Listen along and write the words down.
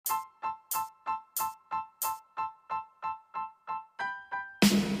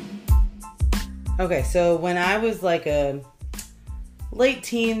Okay, so when I was like a late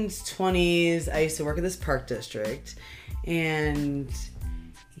teens, 20s, I used to work at this park district. And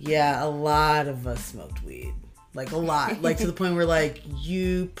yeah, a lot of us smoked weed. Like a lot. Like to the point where like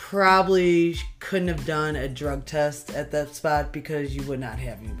you probably couldn't have done a drug test at that spot because you would not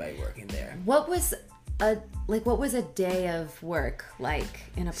have anybody working there. What was a day of work like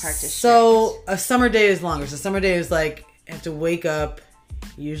in a park district? So a summer day is longer. So summer day is like you have to wake up,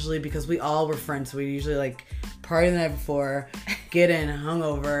 usually because we all were friends. So we usually like party the night before, get in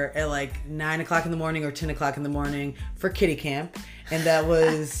hungover at like 9 o'clock in the morning or 10 o'clock in the morning for kiddie camp. And that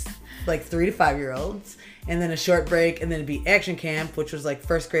was like 3 to 5 year olds. And then a short break, and then it'd be action camp, which was like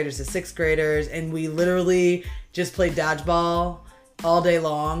first graders to sixth graders. And we literally just played dodgeball all day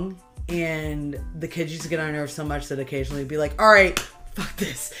long. And the kids used to get on our nerves so much that occasionally we'd be like, all right, fuck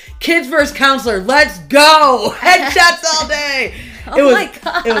this. Kids versus counselor, let's go. Headshots all day. My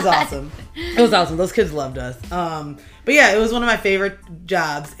God. It was awesome. It was awesome. Those kids loved us. But yeah, it was one of my favorite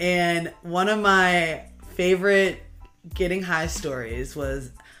jobs. And one of my favorite getting high stories was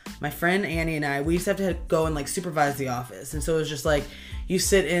my friend Annie and I, we used to have to go and like supervise the office. And so it was just like, you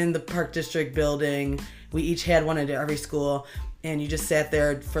sit in the park district building. We each had one at every school. And you just sat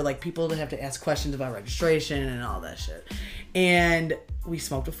there for like people to have to ask questions about registration and all that shit. And we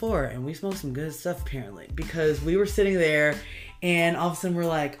smoked before, and we smoked some good stuff apparently, because we were sitting there and all of a sudden we're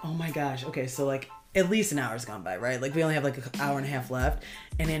like, oh my gosh, okay, so like at least an hour's gone by, right? Like we only have like an hour and a half left.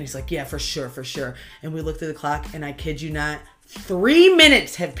 And Annie's like, yeah, for sure. And we looked at the clock, and I kid you not, 3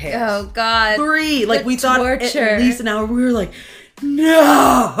 minutes had passed. Oh God. 3. Like we thought torture. at least an hour. We were like,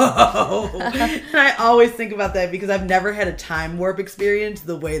 no. And I always think about that because I've never had a time warp experience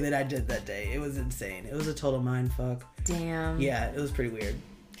the way that I did that day. It was insane. It was a total mind fuck. Damn. Yeah, it was pretty weird.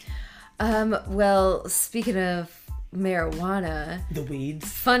 Well, speaking of marijuana, The weeds.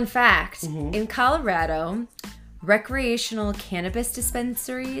 fun fact, in Colorado, recreational cannabis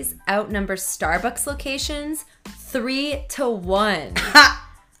dispensaries outnumber Starbucks locations 3-1.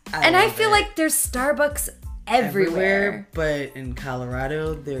 And I feel like there's Starbucks everywhere. But in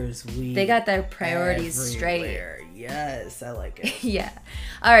Colorado, there's weed. They got their priorities everywhere. straight. Yes, I like it. Yeah.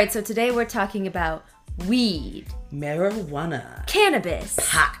 All right, so today we're talking about weed, Marijuana. cannabis,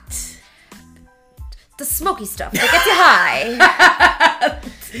 Hot. the smoky stuff that gets you high.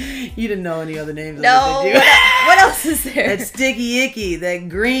 You didn't know any other names of No, it, did you? what else is there? That sticky icky, that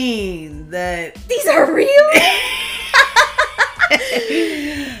green, that These are real?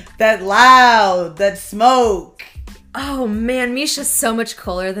 that loud, that smoke. Oh man, Misha's so much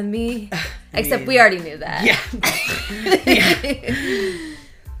cooler than me. Except we already knew that. Yeah.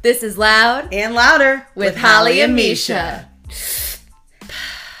 This is Loud And louder with Holly and Misha.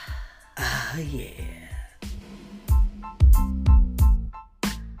 Oh yeah.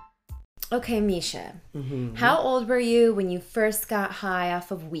 Okay, Misha. How old were you when you first got high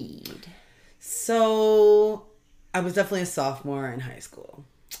off of weed? So I was definitely a sophomore in high school.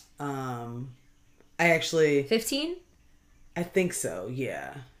 I actually 15? I think so,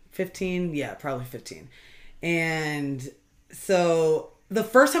 yeah. 15? Yeah, probably 15. And so the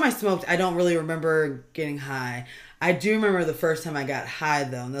first time I smoked, I don't really remember getting high. I do remember the first time I got high,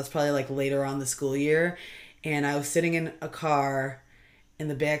 though, and that's probably like later on the school year. And I was sitting in a car in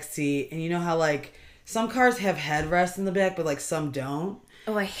the back seat, and you know how like some cars have headrests in the back, but like some don't?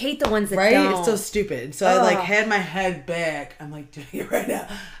 Oh, I hate the ones that Right? don't. It's so stupid. So I like had my head back. I'm like doing it right now.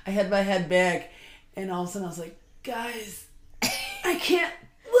 I had my head back, and all of a sudden I was like, guys, I can't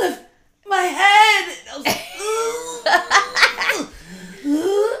lift my head. And I was like, "Ugh."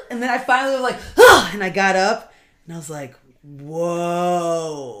 And then I finally was like, "Ugh," and I got up, and I was like,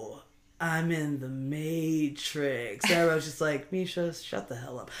 whoa, I'm in the Matrix. And everybody was just like, Misha, shut the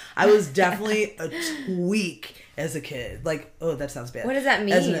hell up. I was definitely a tweak as a kid. Like, oh, that sounds bad. What does that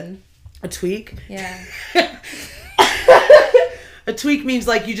mean? A tweak? Yeah. A tweak means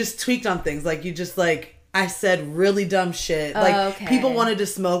like you just tweaked on things. Like you just like, I said really dumb shit. Like okay. people wanted to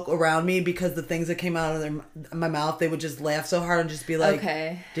smoke around me because the things that came out of my mouth, they would just laugh so hard and just be like,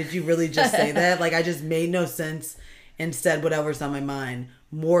 okay, did you really just say that? Like I just made no sense and said whatever's on my mind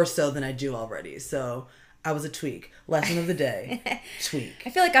more so than I do already. So I was a tweak. Lesson of the day. Tweak. I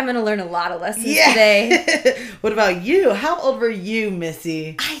feel like I'm going to learn a lot of lessons today. What about you? How old were you,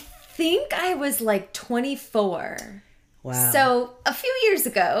 Missy? I think I was like 24. Wow. So a few years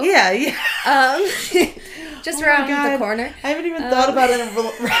ago. Yeah. Just Oh around my God. the corner. I haven't even thought about it in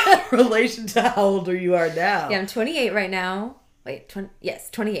relation to how older you are now. Yeah, I'm 28 right now. Wait,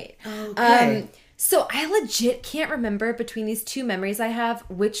 28. Okay. So I legit can't remember between these two memories I have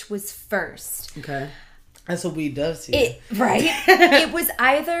which was first. Okay. That's what weed does to you. Right? It was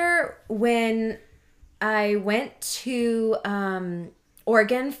either when I went to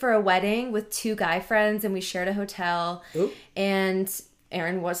Oregon for a wedding with 2 guy friends, and we shared a hotel. Oop. And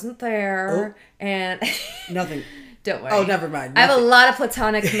Aaron wasn't there. Oop. And Nothing. don't worry. Oh, never mind. I have a lot of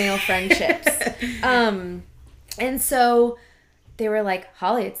platonic male friendships. And so they were like,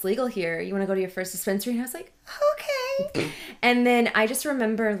 Holly, it's legal here. You want to go to your first dispensary? And I was like, okay. And then I just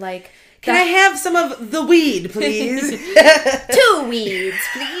remember like, can I have some of the weed, please? 2 weeds,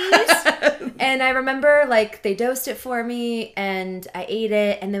 please. And I remember like they dosed it for me and I ate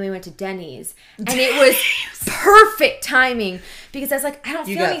it, and then we went to Denny's. And it was perfect timing because I was like, I don't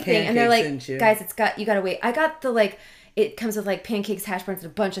feel anything. And they're like, guys, you gotta wait. I got the like, it comes with like pancakes, hash browns,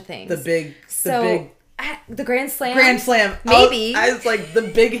 and a bunch of things. The Grand Slam. Grand Slam. Maybe. I was like the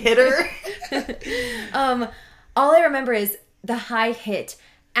big hitter. All I remember is the high hit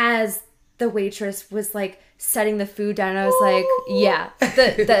as the waitress was like setting the food down. I was like, yeah,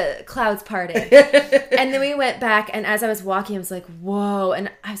 the clouds parted. And then we went back, and as I was walking, I was like, whoa. And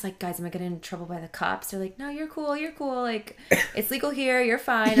I was like, guys, am I getting in trouble by the cops? They're like, no, you're cool. Like, it's legal here. You're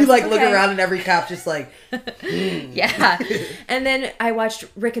fine. You like look around and every cop just like, yeah. And then I watched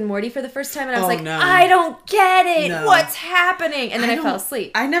Rick and Morty for the first time, and I was like, no. I don't get it. No. What's happening? And then I fell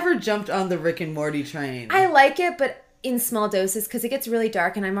asleep. I never jumped on the Rick and Morty train. I like it, but in small doses because it gets really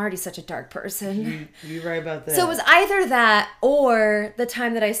dark, and I'm already such a dark person. You're right about that. So it was either that or the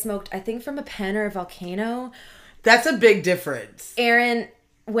time that I smoked, I think from a pen or a volcano. That's a big difference. Aaron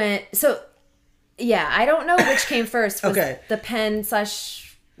went, so yeah, I don't know which came first. Was Okay. The pen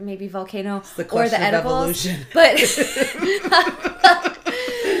 / maybe volcano or the edibles. Evolution.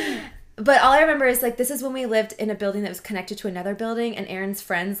 But all I remember is like this is when we lived in a building that was connected to another building, and Aaron's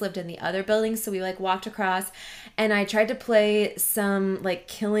friends lived in the other building, so we like walked across, and I tried to play some like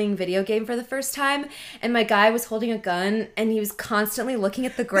killing video game for the first time, and my guy was holding a gun and he was constantly looking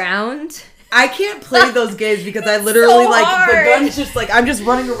at the ground. I can't play those games because I literally so like hard. the gun's just like I'm just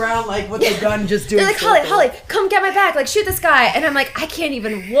running around like with the gun just doing. They're like, Holly, come get my back, like shoot this guy, and I'm like, I can't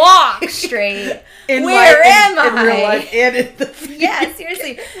even walk straight. Where am I? In real life and in the yeah,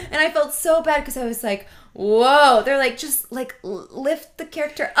 seriously. And I felt so bad because I was like, whoa. They're like, just like lift the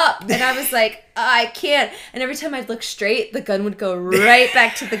character up, and I was like, I can't. And every time I'd look straight, the gun would go right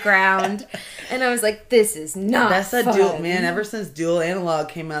back to the ground, and I was like, this is not. That's a fun. dual man. Ever since dual analog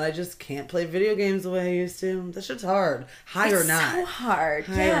came out, I just can't play video games the way I used to. That shit's hard. High or not. So hard.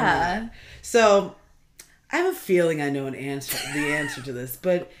 High Yeah. or not. So I have a feeling I know the answer to this,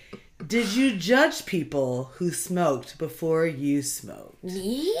 but did you judge people who smoked before you smoked?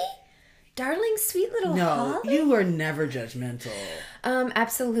 Me? Darling, sweet little No, Holly? you were never judgmental.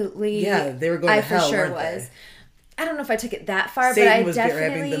 Absolutely. Yeah, they were going to hell, I for sure weren't was. they? I don't know if I took it that far, Satan but I was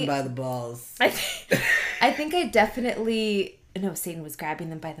definitely grabbing them by the balls. I think I definitely no, Satan was grabbing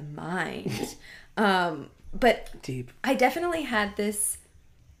them by the mind. But Deep. I definitely had this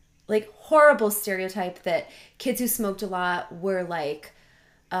like horrible stereotype that kids who smoked a lot were like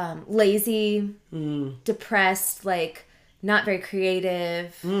lazy, depressed, like not very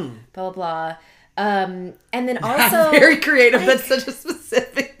creative, blah blah blah. And then also Not very creative. That's such a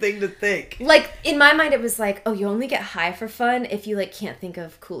specific thing to think. Like in my mind, it was like, oh, you only get high for fun if you like can't think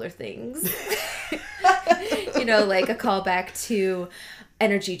of cooler things. You know, like a callback to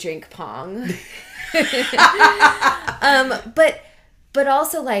energy drink pong. But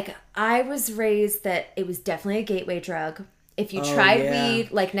also like I was raised that it was definitely a gateway drug. If you tried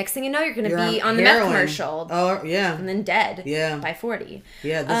weed, like next thing you know, you're going to be on the meth commercial. Oh, yeah. And then dead. Yeah. By 40.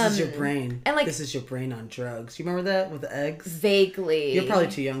 Yeah, this is your brain. And like, this is your brain on drugs. You remember that with the eggs? Vaguely. You're probably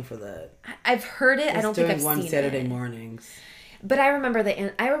too young for that. I've heard it. I don't think I've seen it. One Saturday mornings. But I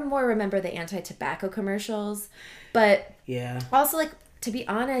more remember the anti-tobacco commercials. But yeah. Also, like, to be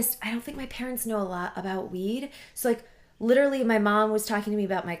honest, I don't think my parents know a lot about weed. So, like, literally, my mom was talking to me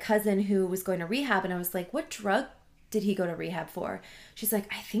about my cousin who was going to rehab, and I was like, what drug did he go to rehab for? She's like,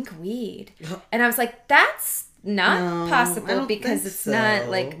 I think weed. And I was like, that's not possible because it's not,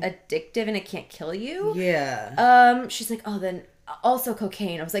 like, addictive and it can't kill you. Yeah. She's like, oh, then also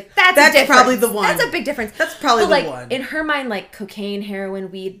cocaine. I was like, that's probably the one. That's a big difference. That's probably the one. In her mind, like cocaine, heroin,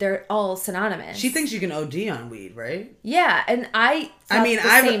 weed, they're all synonymous. She thinks you can OD on weed, right? Yeah, and I mean,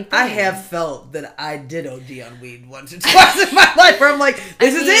 I have felt that I did OD on weed once or twice in my life where I'm like,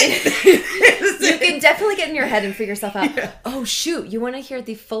 this is it. You can definitely get in your head and figure yourself out. Yeah. Oh, shoot. You want to hear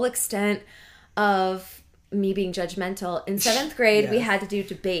the full extent of me being judgmental. In 7th grade, we had to do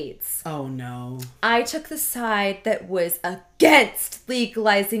debates. Oh, no. I took the side that was against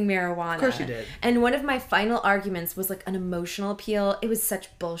legalizing marijuana. Of course you did. And one of my final arguments was like an emotional appeal. It was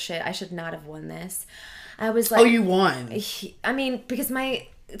such bullshit. I should not have won this. I was like... Oh, you won. I mean, because my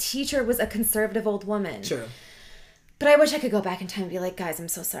teacher was a conservative old woman. True. But I wish I could go back in time and be like, guys, I'm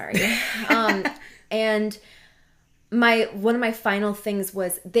so sorry. And one of my final things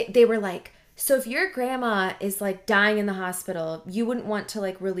was they were like, so if your grandma is like dying in the hospital, you wouldn't want to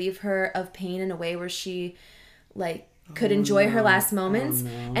like relieve her of pain in a way where she like could enjoy her last moments.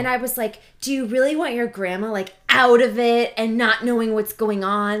 And I was like, do you really want your grandma like out of it and not knowing what's going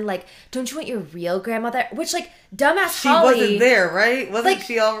on? Like, don't you want your real grandmother? Which like dumbass She Holly wasn't there, right? Wasn't like,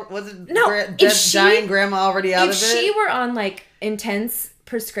 she all wasn't no, dying grandma already out of it? If she were on like intense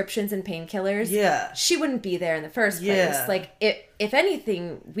prescriptions and painkillers, yeah, she wouldn't be there in the first place. Yeah. Like if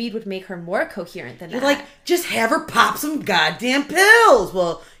anything, weed would make her more coherent than You're that. like, just have her pop some goddamn pills.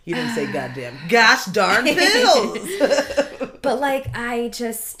 Well, you didn't say goddamn. Gosh darn pills. But like I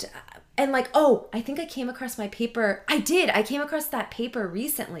just and like, oh, I think I came across my paper. I came across that paper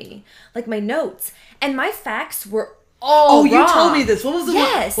recently. Like my notes. And my facts were all wrong. You told me this. What was the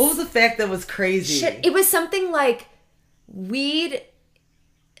yes. What was the fact that was crazy? Shit. It was something like weed,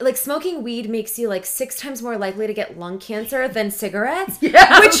 like smoking weed makes you like 6 times more likely to get lung cancer than cigarettes,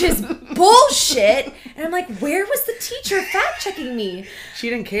 which is bullshit. And I'm like, where was the teacher fact checking me? She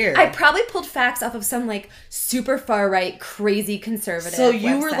didn't care. I probably pulled facts off of some like super far right, crazy conservative. So you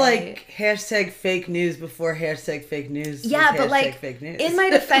website. were like #fake news before #fake news. Yeah, was but like fake news. in my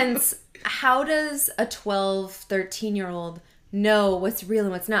defense, how does a 12, 13-year-old know what's real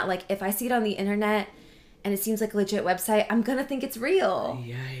and what's not? Like if I see it on the internet and it seems like a legit website, I'm gonna think it's real.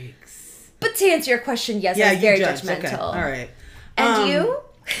 Yikes. But to answer your question, yes, I was very judgmental. Okay. All right. And you?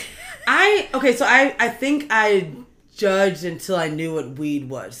 So I think I judged until I knew what weed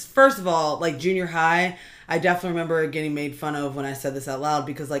was. First of all, like junior high, I definitely remember getting made fun of when I said this out loud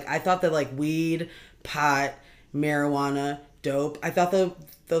because like I thought that like weed, pot, marijuana, dope, I thought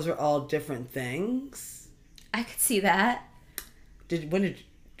those were all different things. I could see that.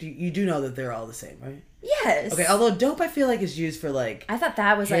 You do know that they're all the same, right? Yes. Okay, although dope I feel like is used for like I thought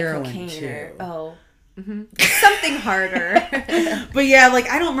that was like cocaine too. something harder. But yeah, like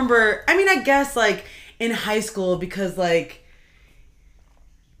I don't remember. I mean, I guess like in high school because like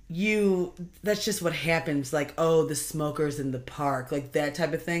that's just what happens. Like, oh, the smokers in the park, like that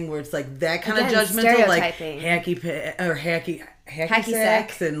type of thing, where it's like that kind of judgmental, like hacky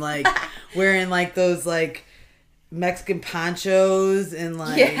sacks and like wearing like those like Mexican ponchos and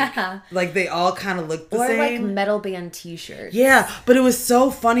like like they all kind of look the same. Or like metal band t-shirts. Yeah, but it was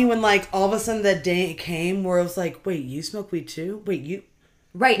so funny when like all of a sudden that day came where it was like, wait, you smoke weed too? Wait, you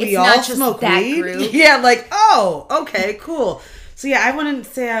right? We it's all not just smoke that weed? group. Yeah, like oh, okay, cool. So yeah, I wouldn't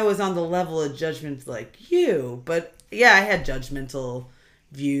say I was on the level of judgment like you, but yeah, I had judgmental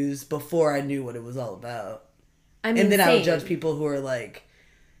views before I knew what it was all about. I mean, and then I would judge people who are like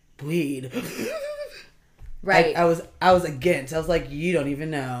weed. Right. I was against. I was like, you don't even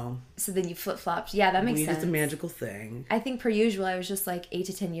know. So then you flip-flopped. Yeah, that makes sense. Weed is a magical thing. I think per usual, I was just like 8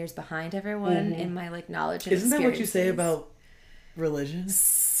 to 10 years behind everyone in my like knowledge and Isn't that what you say about religion?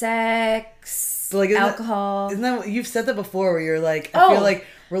 Sex, like, alcohol. Isn't that what you've said that before? Where you're like, I feel like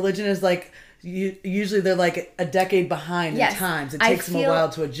religion is like usually they're like a decade behind in times. It takes them a while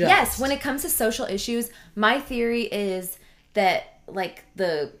to adjust. Yes, when it comes to social issues, my theory is that like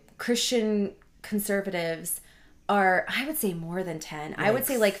the Christian conservatives are, I would say more than 10. I would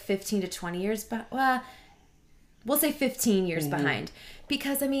say like 15 to 20 years, well, we'll say 15 years behind.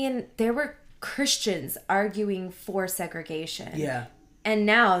 Because, I mean, there were Christians arguing for segregation. Yeah. And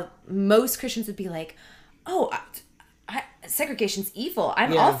now most Christians would be like, oh, segregation's evil.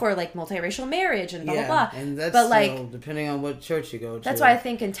 I'm all for like multiracial marriage and blah, blah, blah. And that's but like, depending on what church you go to. That's why I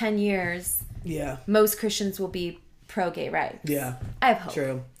think in 10 years, most Christians will be pro-gay rights. Yeah. I have hope.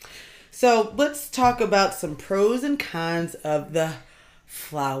 True. So let's talk about some pros and cons of the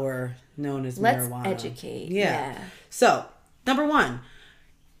flower known as marijuana. Let's educate. Yeah. So, number 1,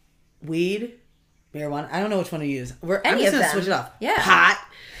 weed, marijuana. I don't know which one to use. I'm just going to switch it off. Yeah. Pot.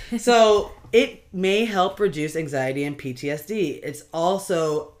 So, it may help reduce anxiety and PTSD.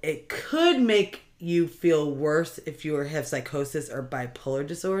 It could make you feel worse if you have psychosis or bipolar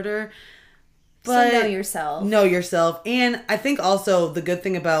disorder. But so know yourself. And I think also the good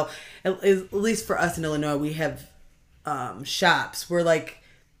thing about, at least for us in Illinois, we have shops where like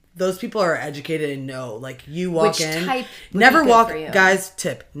those people are educated and know. Like you walk in, never walk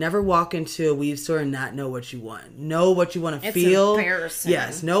into a weed store and not know what you want. Know what you want to feel. It's embarrassing.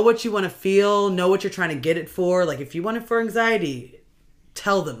 Yes, know what you want to feel. Know what you're trying to get it for. Like if you want it for anxiety,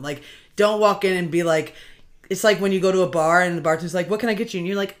 tell them. Like don't walk in and be like. It's like when you go to a bar and the bartender's like, what can I get you? And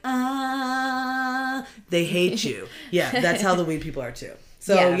you're like, they hate you. Yeah, that's how the weed people are too.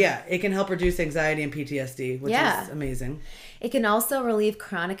 So yeah, it can help reduce anxiety and PTSD, which is amazing. It can also relieve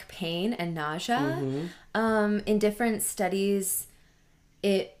chronic pain and nausea. In different studies,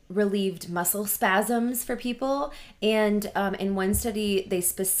 it relieved muscle spasms for people. And in one study, they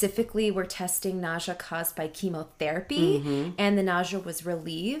specifically were testing nausea caused by chemotherapy. And the nausea was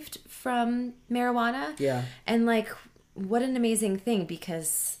relieved from marijuana. Yeah. And like, what an amazing thing,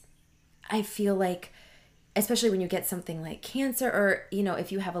 because I feel like, especially when you get something like cancer, or, you know, if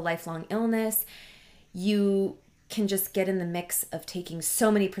you have a lifelong illness, you can just get in the mix of taking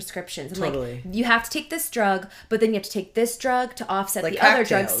so many prescriptions. And totally. Like, you have to take this drug, but then you have to take this drug to offset like the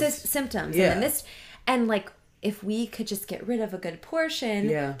cocktails. other drug's symptoms. Yeah. And then this, and like, if we could just get rid of a good portion,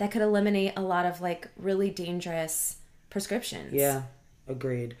 that could eliminate a lot of like really dangerous prescriptions. Yeah,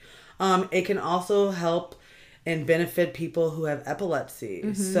 agreed. It can also help and benefit people who have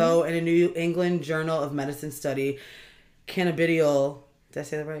epilepsy. So in a New England Journal of Medicine study, cannabidiol, did I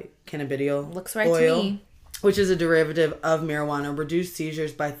say that right? Cannabidiol looks right oil, to me, which is a derivative of marijuana, reduced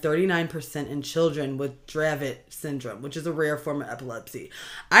seizures by 39% in children with Dravet syndrome, which is a rare form of epilepsy.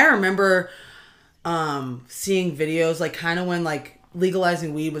 I remember seeing videos, like kind of when like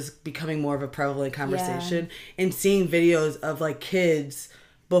legalizing weed was becoming more of a prevalent conversation, and seeing videos of like kids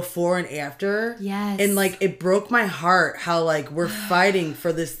before and after. Yes. And like it broke my heart how like we're fighting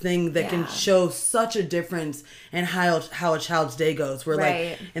for this thing that can show such a difference in how a child's day goes. Where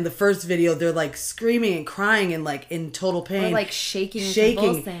like in the first video they're like screaming and crying and like in total pain. Or like shaking and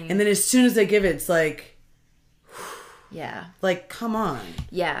convulsing. And then as soon as they give it, it's like, yeah. Like, come on.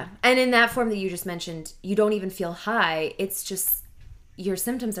 Yeah. And in that form that you just mentioned, you don't even feel high. It's just your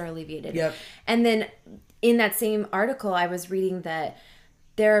symptoms are alleviated. Yep. And then in that same article, I was reading that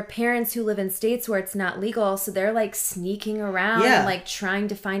there are parents who live in states where it's not legal, so they're like sneaking around and like trying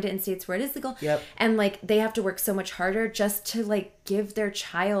to find it in states where it is legal. Yep. And like they have to work so much harder just to like give their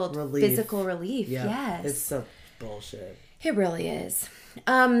child physical relief. Yeah. Yes. It's so bullshit. It really is.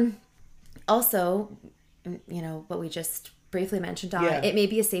 Also, you know, what we just briefly mentioned on, it may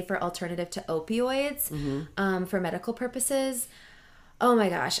be a safer alternative to opioids for medical purposes. Oh my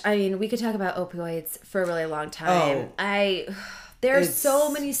gosh. I mean, we could talk about opioids for a really long time. There are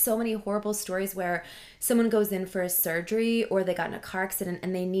so many horrible stories where someone goes in for a surgery or they got in a car accident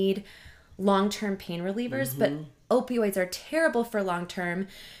and they need long-term pain relievers. But opioids are terrible for long-term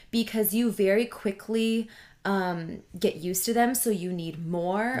because you very quickly get used to them. So you need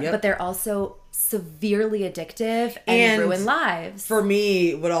more, but they're also severely addictive and ruin lives. For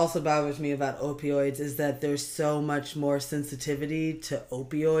me, what also bothers me about opioids is that there's so much more sensitivity to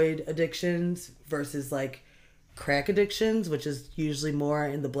opioid addictions versus like crack addictions, which is usually more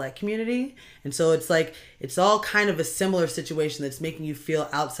in the Black community. And so it's like, it's all kind of a similar situation that's making you feel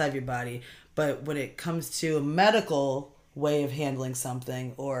outside your body. But when it comes to a medical way of handling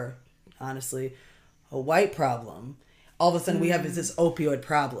something, or honestly, a white problem, all of a sudden we have this opioid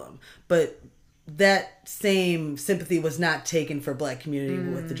problem. But that same sympathy was not taken for Black community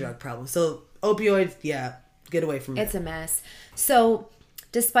with the drug problem. So opioids, get away from it. It's a mess. So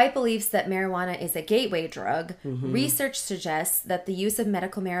despite beliefs that marijuana is a gateway drug, research suggests that the use of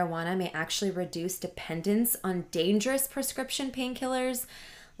medical marijuana may actually reduce dependence on dangerous prescription painkillers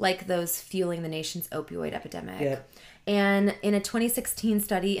like those fueling the nation's opioid epidemic. Yep. And in a 2016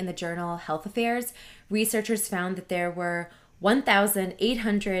 study in the journal Health Affairs, researchers found that there were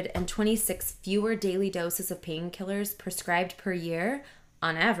 1,826 fewer daily doses of painkillers prescribed per year,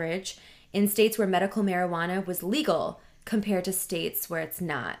 on average, in states where medical marijuana was legal compared to states where it's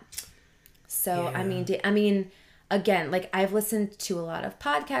not. So, I mean, again, like I've listened to a lot of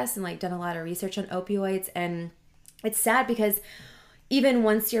podcasts and like done a lot of research on opioids, and it's sad because even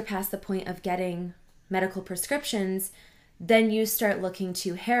once you're past the point of getting medical prescriptions, then you start looking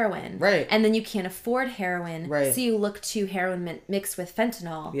to heroin. Right. And then you can't afford heroin. Right. So you look to heroin mixed with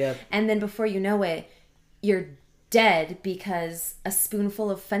fentanyl. Yep. And then before you know it, you're dead because a spoonful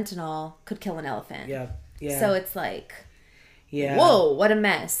of fentanyl could kill an elephant. Yeah. Yeah. So it's like, yeah. Whoa, what a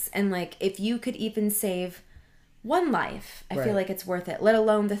mess. And like, if you could even save one life, I feel like it's worth it, let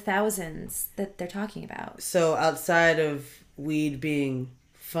alone the thousands that they're talking about. So outside of weed being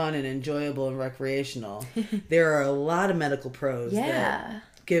fun and enjoyable and recreational, there are a lot of medical pros that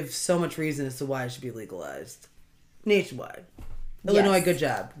give so much reason as to why it should be legalized nationwide. Illinois, good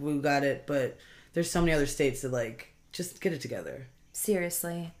job. We got it, but there's so many other states that like, just get it together.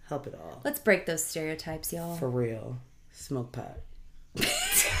 Seriously. Help it all. Let's break those stereotypes, y'all. For real. Smoke pot.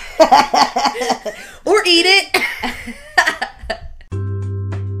 Or eat it.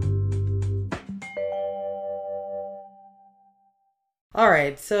 All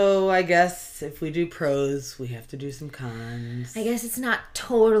right, so I guess guess if we do pros, we have to do some cons. I guess it's not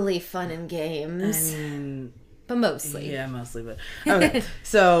totally fun and games. I mean, but mostly. Yeah, mostly. But okay.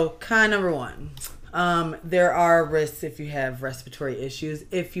 So con number 1. There are risks if you have respiratory issues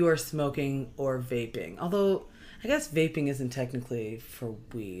if you are smoking or vaping. Although, I guess vaping isn't technically for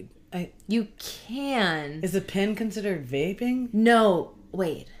weed. You can. Is a pen considered vaping? No.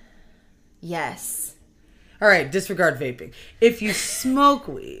 Wait. Yes. All right, disregard vaping. If you smoke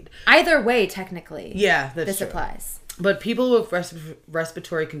weed. Either way, technically. Yeah, that's this true. applies. But people with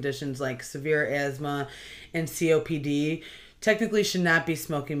respiratory conditions like severe asthma and COPD technically should not be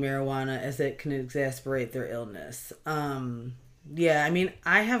smoking marijuana as it can exacerbate their illness. Yeah, I mean,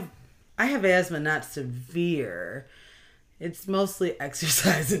 I have asthma, not severe. It's mostly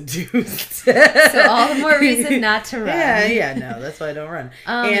exercise induced. So all the more reason not to run. Yeah, no, that's why I don't run.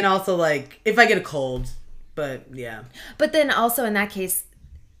 And also, like, if I get a cold, but yeah. But then also in that case,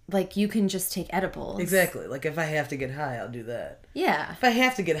 like, you can just take edibles. Exactly. Like, if I have to get high, I'll do that. Yeah. If I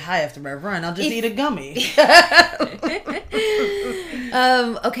have to get high after my run, I'll just eat a gummy.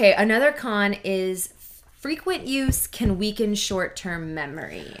 Okay, another con is frequent use can weaken short-term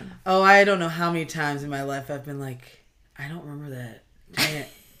memory. Oh, I don't know how many times in my life I've been like, I don't remember that.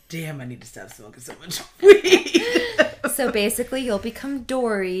 Damn, I need to stop smoking so much weed. So basically, you'll become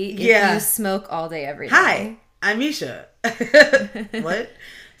Dory if you smoke all day, every day. Hi, I'm Misha. What?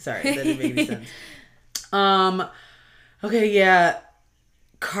 Sorry, that didn't make any sense. Okay, yeah.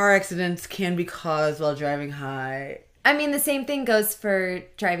 Car accidents can be caused while driving high. I mean, the same thing goes for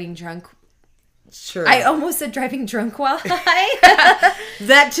driving drunk. Sure. I almost said driving drunk while high.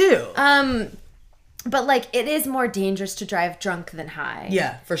 That too. But, like, it is more dangerous to drive drunk than high.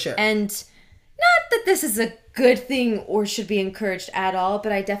 Yeah, for sure. And not that this is a good thing or should be encouraged at all,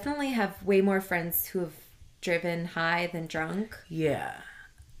 but I definitely have way more friends who have driven high than drunk. Yeah.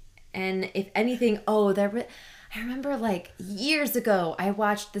 And if anything, I remember, like, years ago, I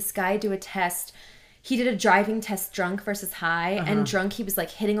watched this guy do a test. He did a driving test drunk versus high. And drunk, he was,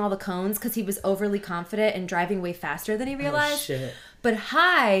 like, hitting all the cones because he was overly confident and driving way faster than he realized. Oh, shit. But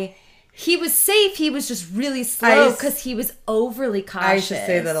high... He was safe. He was just really slow because he was overly cautious. I should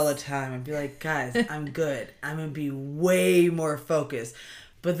say that all the time. I'd be like, guys, I'm good. I'm going to be way more focused.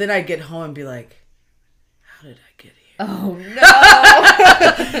 But then I'd get home and be like, how did I get here? Oh, no.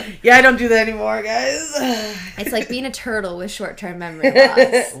 Yeah, I don't do that anymore, guys. It's like being a turtle with short-term memory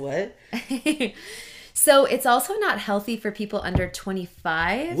loss. What? So it's also not healthy for people under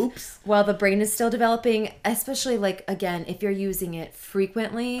 25. Oops. While the brain is still developing, especially, like, again, if you're using it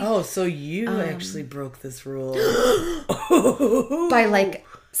frequently. Oh, so you actually broke this rule. By, like,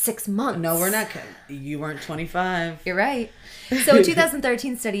 6 months. No, we're not. You weren't 25. You're right. So a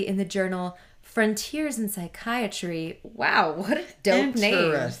 2013 study in the journal Frontiers in Psychiatry. Wow, what a dope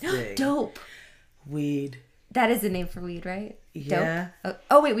Interesting. name. Dope. Weed. That is a name for weed, right? Yeah. Dope.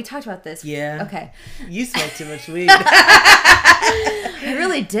 Oh, wait, we talked about this. Yeah. Okay. You smoke too much weed. I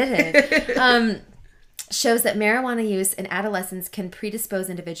really didn't. Shows that marijuana use in adolescence can predispose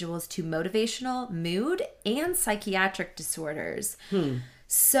individuals to motivational, mood, and psychiatric disorders.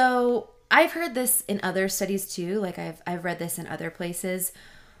 So I've heard this in other studies too. Like I've read this in other places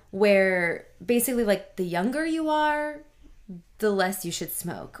where basically, like, the younger you are, the less you should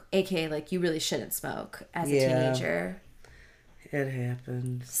smoke. AKA, like, you really shouldn't smoke as a teenager. It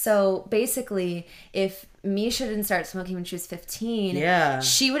happens. So basically, if Misha didn't start smoking when she was 15,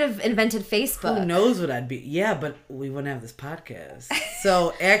 she would have invented Facebook. Who knows what I'd be? Yeah, but we wouldn't have this podcast.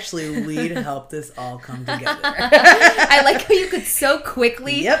 So actually, we'd help this all come together. I like how you could so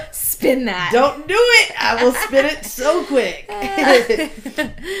quickly spin that. Don't do it. I will spin it so quick.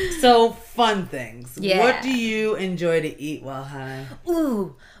 So, fun things. Yeah. What do you enjoy to eat while high?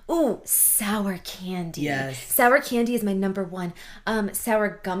 Ooh, sour candy. Yes. Sour candy is my number one.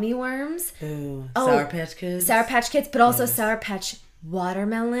 Sour gummy worms. Ooh, Sour Patch Kids. Sour Patch Kids, but also Sour Patch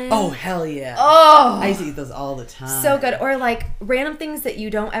watermelon. Oh, hell yeah. Oh. I used to eat those all the time. So good. Or, like, random things that you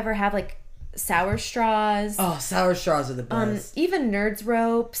don't ever have, like sour straws. Oh, sour straws are the best. Even Nerds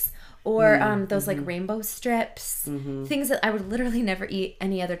ropes. Or those, like, rainbow strips. Things that I would literally never eat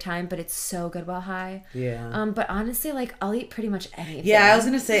any other time, but it's so good while high. Yeah. But honestly, like, I'll eat pretty much anything. Yeah, I was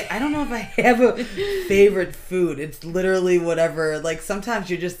going to say, I don't know if I have a favorite food. It's literally whatever. Like, sometimes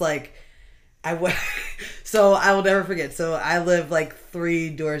you're just like, so I will never forget. So I live, like, 3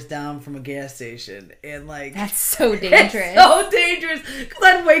 doors down from a gas station. And, like... That's so dangerous. It's so dangerous. Because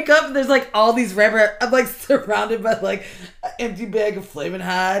I'd wake up and there's, like, all these rapper... I'm, like, surrounded by, like, an empty bag of Flamin'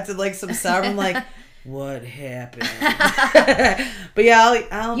 Hots and, like, some sour. I'm like, what happened? But yeah,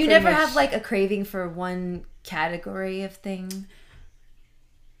 I'll You never have, like, a craving for one category of thing?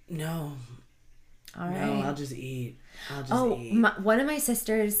 No. All right. No, I'll just eat. One of my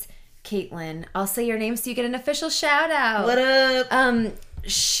sisters, Caitlin, I'll say your name so you get an official shout out. What up?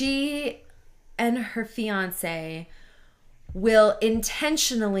 She and her fiance will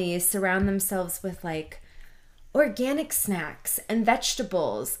intentionally surround themselves with like organic snacks and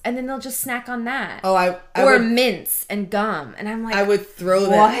vegetables, and then they'll just snack on that. Or mints and gum, and I'm like, I would throw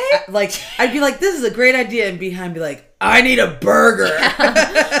that. I'd be like, this is a great idea, and behind be like, I need a burger.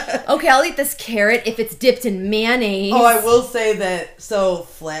 Okay, I'll eat this carrot if it's dipped in mayonnaise. Oh, I will say that. So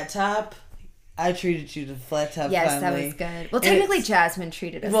Flat Top, I treated you to Flat Top. Yes, finally. that was good. Well, technically, Jasmine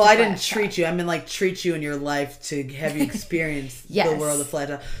treated us. Well, I didn't treat you. I mean, like, treat you in your life to have you experience the world of Flat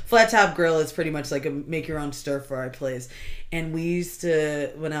Top. Flat Top Grill is pretty much like a make your own stir fry place. And we used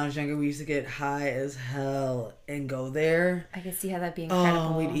to, when I was younger, we used to get high as hell and go there. I could see how that'd be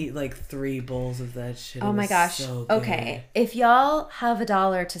incredible. Oh, we'd eat like 3 bowls of that shit. Oh my gosh. So okay, if y'all have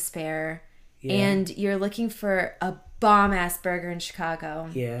 $1 to spare and you're looking for a bomb ass burger in Chicago,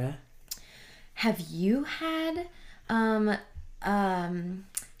 have you had the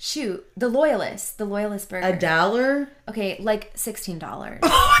Loyalist burger? $1? Okay, like $16.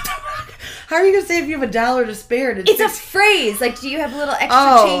 How are you gonna say if you have $1 to spare? It's a phrase. Like, do you have a little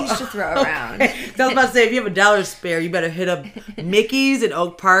extra change to throw around? I was about to say, if you have $1 to spare, you better hit up Mickey's in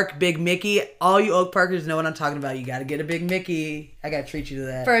Oak Park, Big Mickey. All you Oak Parkers know what I'm talking about. You got to get a Big Mickey. I got to treat you to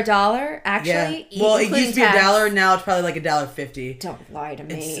that. For $1, actually? Yeah. Well, it used to be $1. Now it's probably like $1.50. Don't lie to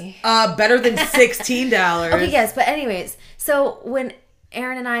me. It's better than $16. Okay, yes, but anyways, so when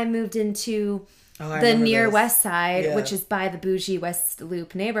Aaron and I moved into the near West Side, which is by the bougie West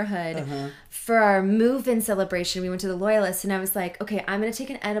Loop neighborhood, for our move-in celebration, we went to the Loyalist, and I was like, okay, I'm going to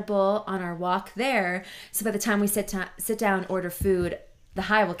take an edible on our walk there, so by the time we sit down, order food, the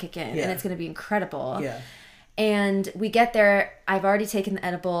high will kick in, and it's going to be incredible. Yeah. And we get there, I've already taken the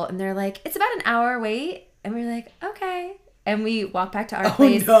edible, and they're like, it's about an hour wait, and we're like, okay. And we walk back to our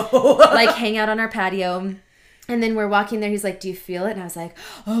place, like hang out on our patio. And then we're walking there. He's like, do you feel it? And I was like,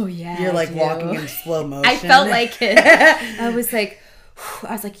 oh, yeah. You're like walking in slow motion. I felt like it. I was like,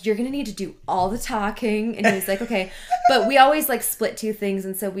 you're going to need to do all the talking. And he was like, okay. But we always like split 2 things.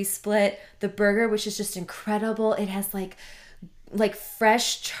 And so we split the burger, which is just incredible. It has like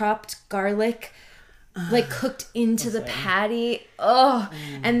fresh chopped garlic, like cooked into the patty.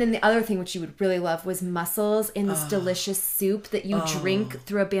 And then the other thing, which you would really love, was mussels in this delicious soup that you drink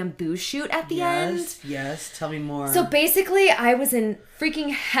through a bamboo shoot at the end. Yes, tell me more. So basically, I was in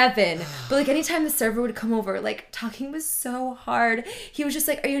freaking heaven. But like anytime the server would come over, like talking was so hard. He was just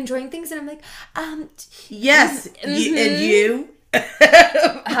like, are you enjoying things? And I'm like, yes. And you?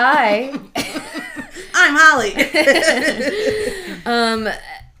 Hi. I'm Holly.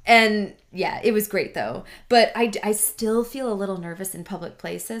 And yeah, it was great though. But I still feel a little nervous in public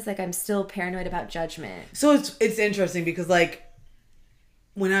places. Like I'm still paranoid about judgment. So it's interesting because like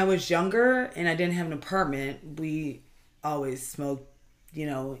when I was younger and I didn't have an apartment, we always smoked,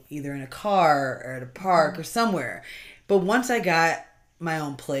 either in a car or at a park or somewhere. But once I got my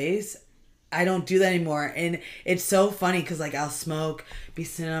own place, I don't do that anymore. And it's so funny because like I'll smoke, be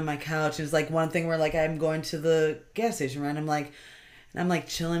sitting on my couch. And it's like one thing where like I'm going to the gas station, right? I'm like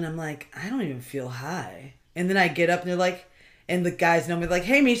chilling. I'm like, I don't even feel high. And then I get up and they're like, and the guys know me like,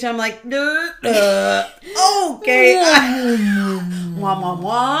 hey, Misha. I'm like, okay. Wah, wah,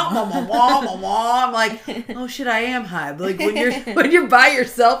 wah, wah, wah, wah, wah. I'm like, oh shit, I am high. But like when you're by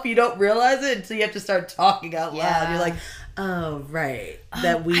yourself, you don't realize it until you have to start talking out loud. You're like, oh, right.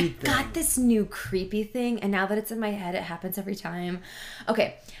 That weed thing. I got this new creepy thing. And now that it's in my head, it happens every time.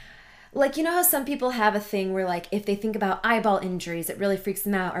 Okay. Like, you know how some people have a thing where, like, if they think about eyeball injuries, it really freaks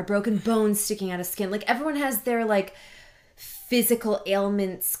them out, or broken bones sticking out of skin. Like, everyone has their, like, physical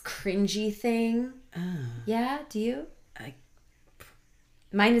ailments cringy thing. Oh. Yeah? Do you?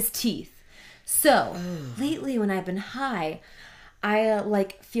 Mine is teeth. So, lately when I've been high, I,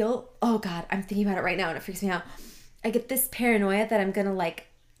 like, feel... Oh, God, I'm thinking about it right now, and it freaks me out. I get this paranoia that I'm going to, like,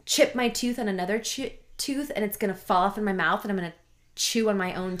 chip my tooth on another tooth, and it's going to fall off in my mouth, and I'm going to chew on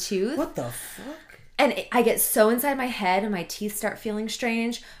my own tooth. What the fuck? And I get so inside my head and my teeth start feeling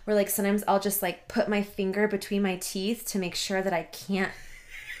strange where like sometimes I'll just like put my finger between my teeth to make sure that I can't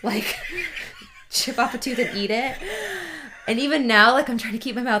like chip off a tooth and eat it. And even now, like I'm trying to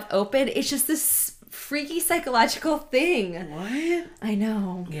keep my mouth open. It's just this freaky psychological thing. What? I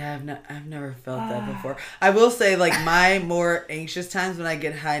know. Yeah, I've never felt that before. I will say, like, my more anxious times when I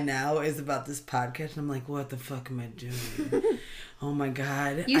get high now is about this podcast. And I'm like, what the fuck am I doing? Oh my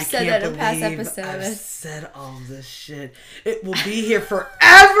God. You said that in a past episode. I've said all of this shit. It will be here forever.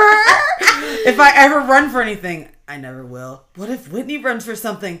 If I ever run for anything, I never will. What if Whitney runs for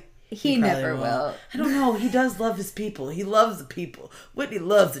something? He probably never will. I don't know. He does love his people. He loves the people. Whitney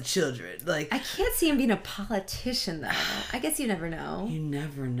loves the children. Like, I can't see him being a politician, though. I guess you never know. you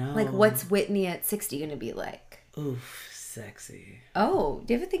never know. Like, what's Whitney at 60 going to be like? Oof, sexy. Oh,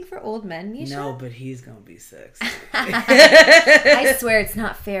 do you have a thing for old men, Nisha? No, but he's gonna be sexy. I swear it's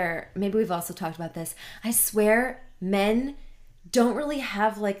not fair. Maybe we've also talked about this. I swear men don't really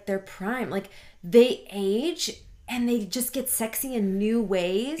have, like, their prime. Like, they age and they just get sexy in new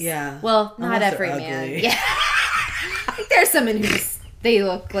ways. Yeah. Well, not Unless every they're man. ugly. Yeah. Like, there's some men who just, they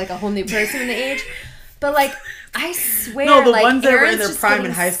look like a whole new person when they age. But, like, I swear, No, the like, ones that were in Aaron's their just prime in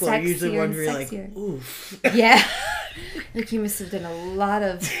getting high school are usually sexier ones and where you're like, sexier. oof. Yeah. Like, you must have done a lot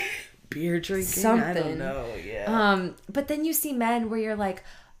of Beer drinking? something. I don't know, yeah. But then you see men where you're like,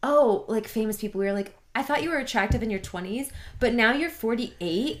 oh, like famous people where you're like, I thought you were attractive in your 20s, but now you're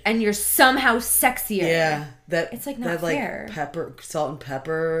 48 and you're somehow sexier. Yeah, that It's, like, not that, fair. Pepper, salt and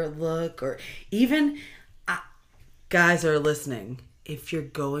pepper look, or even guys are listening. If you're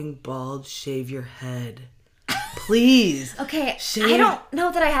going bald, shave your head, please. Okay, Shave. I don't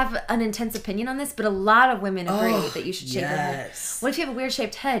know that I have an intense opinion on this, but a lot of women agree that you should shave your head. Yes. What if you have a weird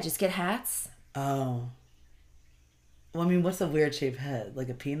shaped head? Just get hats? Oh. Well, I mean, what's a weird shaped head? Like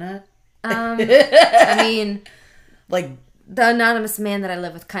a peanut? I mean, Like, the anonymous man that I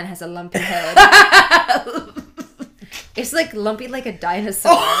live with kind of has a lumpy head. It's like lumpy like a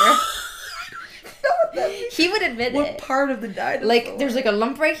dinosaur. He would admit what it. part of the dinosaur? Like, there's like a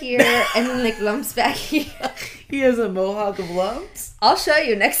lump right here and then like lumps back here. He has a mohawk of lumps? I'll show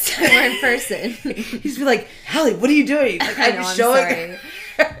you next time we're in person. He's be like, Hallie, what are you doing? Like, I I'm know, I'm showing.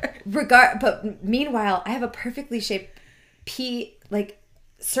 sorry. But meanwhile, I have a perfectly shaped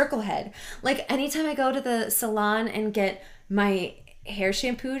circle head. Like, anytime I go to the salon and get my hair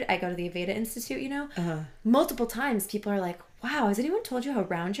shampooed, I go to the Aveda Institute, you know? Multiple times people are like, wow, has anyone told you how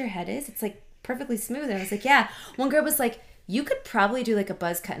round your head is? It's like perfectly smooth. And I was like, yeah. One girl was like, you could probably do like a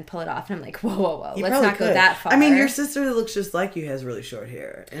buzz cut and pull it off. And I'm like, whoa. You Let's probably not go could. that far. I mean, your sister that looks just like you has really short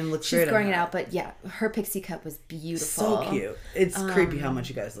hair and looks She's great on growing it her. out, but yeah, her pixie cut was beautiful. So cute. It's creepy how much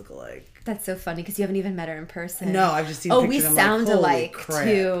you guys look alike. That's so funny because you haven't even met her in person. No, I've just seen Oh, pictures. we and I'm sound like, holy alike crap.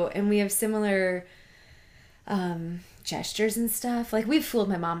 too, and we have similar gestures and stuff. Like, we've fooled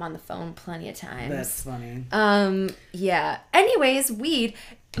my mom on the phone plenty of times. That's funny. Yeah. Anyways, weed.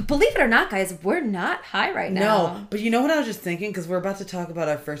 Believe it or not, guys, we're not high right now. No, but you know what I was just thinking? Because we're about to talk about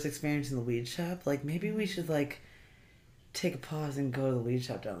our first experience in the weed shop. Like, maybe we should, like, take a pause and go to the weed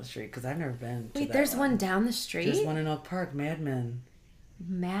shop down the street. Because I've never been to Wait, that there's one down the street? There's one in Oak Park, Mad Men.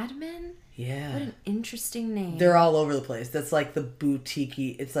 Mad Men? Yeah. What an interesting name. They're all over the place. That's, like, the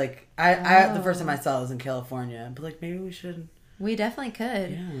boutique-y. It's, like, I the first time I saw it was in California. But, like, maybe we should... We definitely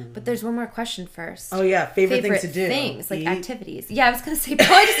could. Yeah. But there's one more question first. Oh, yeah. Favorite things to do. Things, like Eat. activities. Yeah, I was going to say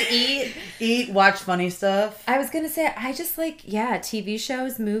probably just eat. Eat, watch funny stuff. I was going to say, I just like, TV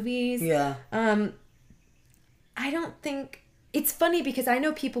shows, movies. Yeah. I don't think... It's funny because I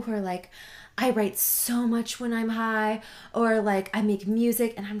know people who are like, I write so much when I'm high. Or, like, I make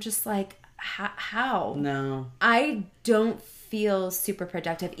music. And I'm just like, how? No. I don't feel super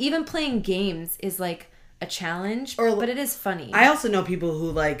productive. Even playing games is, like, a challenge, but it is funny. I also know people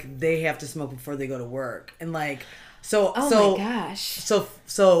who, like, they have to smoke before they go to work. And, like, so my gosh.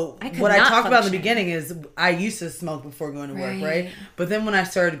 So I could what I not talked about in the function. beginning is I used to smoke before going to work, right? Right. But then when I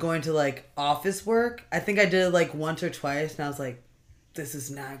started going to, like, office work, I think I did it, like, once or twice, and I was like, this is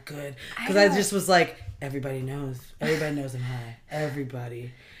not good. Because I just was like, everybody knows I'm high.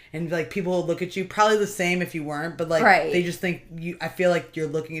 Everybody. And, like, people will look at you, probably the same if you weren't, but, like, Right. they just think I feel like you're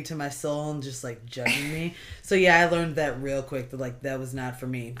looking into my soul and just, like, judging me. So, yeah, I learned that real quick, that, like, that was not for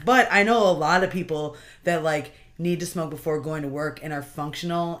me. But I know a lot of people that, like, need to smoke before going to work and are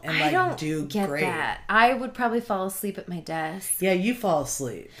functional and, like, I don't do get great. that. I would probably fall asleep at my desk. Yeah, you fall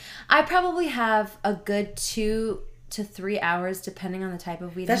asleep. I probably have a good 2 to 3 hours, depending on the type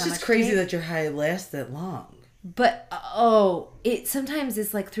of weed. That's and how just much crazy I take. that your high lasts that long. But it sometimes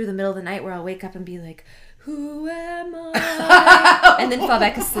is like through the middle of the night where I'll wake up and be like, "Who am I?" and then fall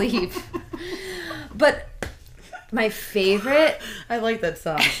back asleep. But my favorite. I like that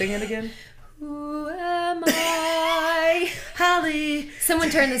song. Sing it again. Who am I? Holly. Someone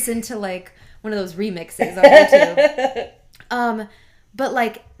turned this into like one of those remixes on YouTube. But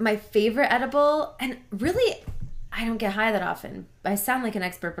like my favorite edible, and really, I don't get high that often. I sound like an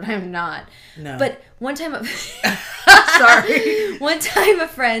expert, but I'm not. No. But one time, Sorry. one time a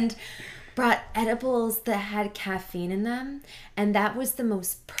friend brought edibles that had caffeine in them, and that was the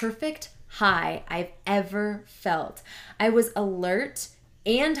most perfect high I've ever felt. I was alert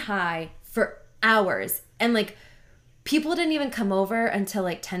and high for hours, and like people didn't even come over until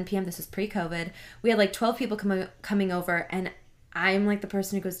like 10 p.m. This was pre-COVID. We had like 12 people coming over, and I'm like the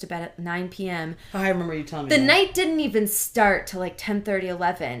person who goes to bed at 9 p.m. Oh, I remember you telling me The that. night didn't even start till like 10:30,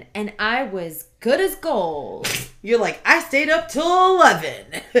 11, and I was good as gold. You're like, I stayed up till 11.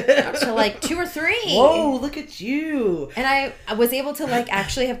 Till like 2 or 3. Whoa, look at you. And I was able to like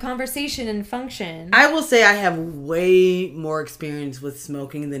actually have conversation and function. I will say I have way more experience with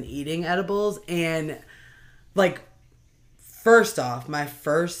smoking than eating edibles. And like, first off, my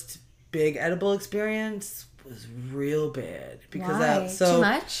first big edible experience was real bad. Because Why? Too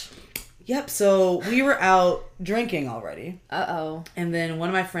much? Yep. So we were out drinking already. Uh-oh. And then one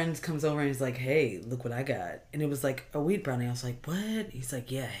of my friends comes over and he's like, hey, look what I got. And it was like a weed brownie. I was like, what? He's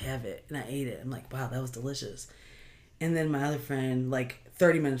like, yeah, have it. And I ate it. I'm like, wow, that was delicious. And then my other friend, like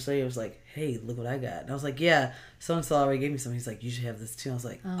 30 minutes later, was like, hey, look what I got. And I was like, yeah, so-and-so already gave me some. He's like, you should have this too. I was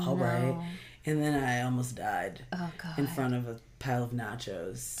like, all right. And then I almost died in front of a pile of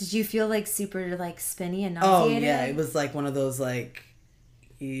nachos. Did you feel like super like spinny and Oh, nauseated? yeah. It was like one of those like,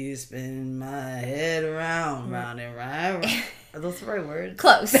 you spin my head around, round and round. Are those the right words?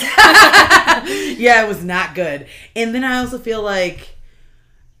 Close. Yeah, it was not good. And then I also feel like,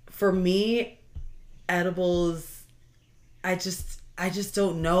 for me, edibles, I just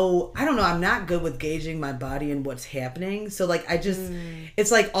don't know. I don't know. I'm not good with gauging my body and what's happening. So, like,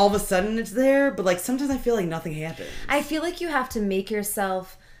 it's like all of a sudden it's there, but, like, sometimes I feel like nothing happens. I feel like you have to make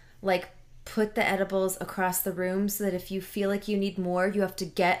yourself, like, put the edibles across the room so that if you feel like you need more, you have to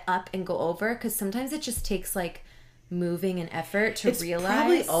get up and go over. Because sometimes it just takes, like, moving and effort to realize. It's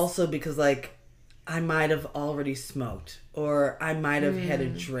probably also because, like, I might have already smoked or I might have had a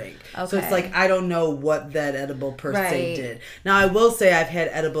drink. Okay. So it's like I don't know what that edible per se did. Now, I will say I've had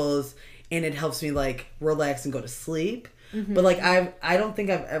edibles and it helps me, like, relax and go to sleep. Mm-hmm. But, like, I don't think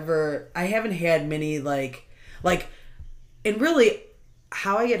I haven't had many, like, and really,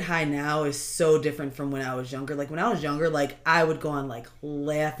 how I get high now is so different from when I was younger. Like, when I was younger, like, I would go on, like,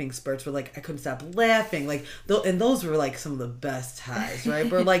 laughing spurts where, like, I couldn't stop laughing. Like, and those were, like, some of the best highs, right?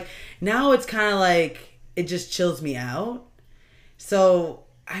 But, like, now it's kind of like, it just chills me out. So,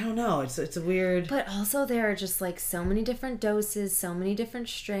 I don't know. It's a weird... But also there are just, like, so many different doses, so many different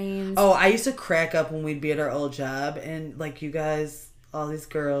strains. Oh, I used to crack up when we'd be at our old job. And, like, you guys, all these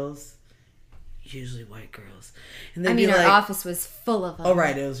girls... usually white girls. And I mean, our office was full of them. Oh,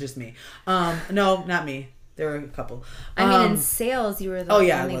 right. It was just me. No, not me. There were a couple. I mean, in sales, you were the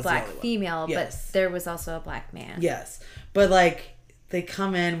only black female, yes. But there was also a black man. Yes. But, like, they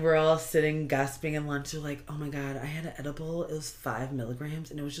come in, we're all sitting, gossiping at lunch. They're like, oh, my God, I had an edible. It was 5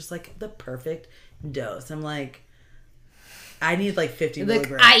 milligrams, and it was just, like, the perfect dose. I'm like, I need, like, 50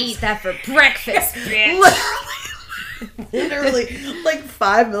 milligrams. I eat that for breakfast, bitch. Literally, like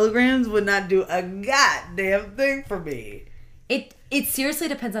 5 milligrams would not do a goddamn thing for me. It seriously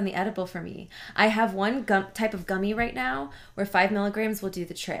depends on the edible for me. I have one type of gummy right now where 5 milligrams will do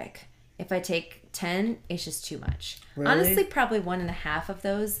the trick. If I take 10, it's just too much. Really? Honestly, probably 1.5 of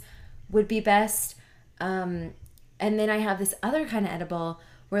those would be best. And then I have this other kind of edible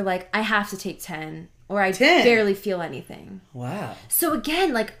where, like, I have to take 10 or I barely feel anything. Wow. So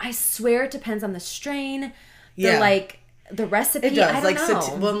again, like, I swear it depends on the strain. Yeah. The recipe. It does. I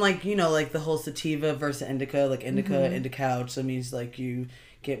don't know. Like, you know, like the whole sativa versus indica, like indica into couch. So it means, like, you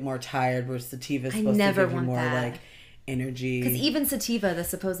get more tired, whereas sativa is supposed to give you more like energy. Because even sativa, the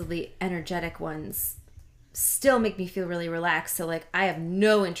supposedly energetic ones, still make me feel really relaxed. So, like, I have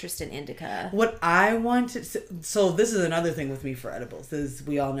no interest in indica. What I want to... So this is another thing with me for edibles, is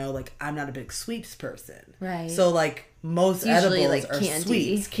we all know, like, I'm not a big sweets person. Right. So, like, most edibles like are candy.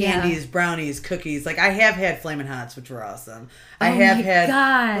 sweets. Candies, brownies, cookies. Like, I have had Flamin' Hots, which were awesome. I Oh have my had...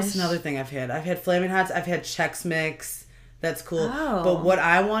 gosh. What's another thing I've had? I've had Flamin' Hots. I've had Chex Mix. That's cool. Oh. But what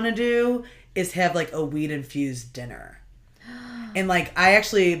I want to do is have, like, a weed-infused dinner. And, like, I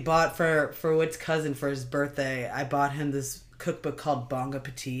actually bought for Whit's cousin for his birthday, I bought him this cookbook called Bon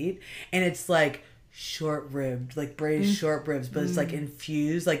Appetit. And it's, like, short ribbed, like braised short ribs, but it's, like,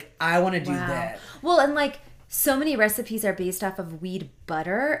 infused. Like, I want to do that. Well, and, like, so many recipes are based off of weed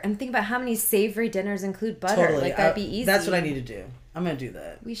butter. And think about how many savory dinners include butter. Totally. Like, that'd be easy. That's what I need to do. I'm going to do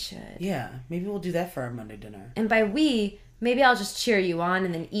that. We should. Yeah. Maybe we'll do that for our Monday dinner. And by maybe I'll just cheer you on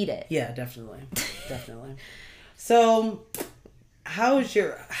and then eat it. Yeah, definitely. Definitely. So... How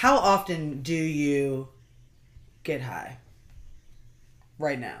often do you get high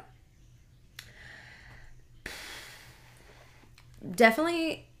right now?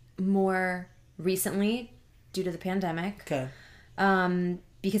 Definitely more recently due to the pandemic. Okay.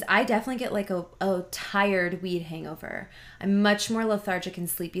 Because I definitely get like a tired weed hangover. I'm much more lethargic and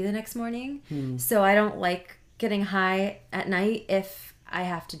sleepy the next morning. So I don't like getting high at night if I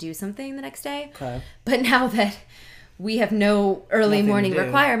have to do something the next day. Okay. But now that we have no early Nothing to morning do.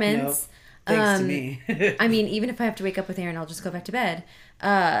 requirements, Nope. Thanks to me. I mean, even if I have to wake up with Aaron, I'll just go back to bed.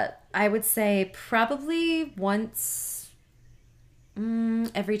 I would say probably once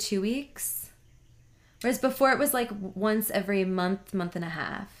every 2 weeks. Whereas before it was like once every month and a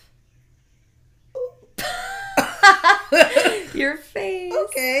half. Your face.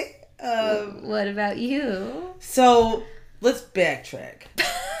 Okay. What about you? So let's backtrack.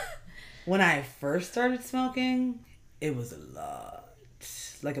 When I first started smoking, it was a lot.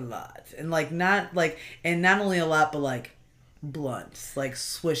 Like a lot. And like not only a lot, but like blunts, like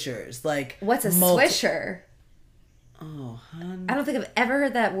swishers, like What's a swisher? Oh, hon. I don't think I've ever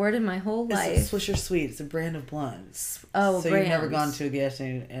heard that word in my whole life. It's a Swisher Sweet. It's a brand of blunts. Oh, so brand. you've never gone to a gas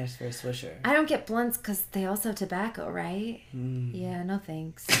station and asked for a Swisher. I don't get blunts because they also have tobacco, right? Yeah, no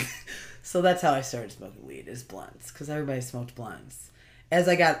thanks. So that's how I started smoking weed, is blunts, because everybody smoked blunts. As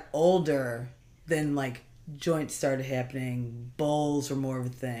I got older, then like joints started happening, bowls were more of a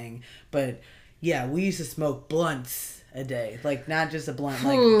thing. But yeah, we used to smoke blunts a day, like not just a blunt,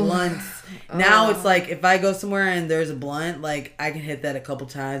 like blunts. Now it's like if I go somewhere and there's a blunt, like I can hit that a couple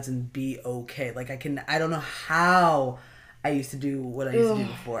times and be okay. Like I don't know how I used to do what I used to do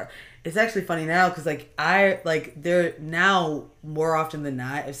before. It's actually funny now because they're now more often than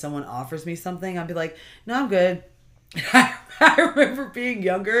not, if someone offers me something, I'll be like, no, I'm good. I remember being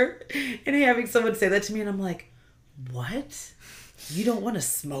younger and having someone say that to me, and I'm like, what? You don't want to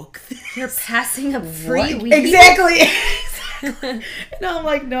smoke this? You're passing up free weed? Exactly. No, I'm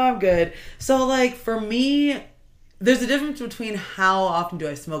like, no, I'm good. So, like, for me, there's a difference between how often do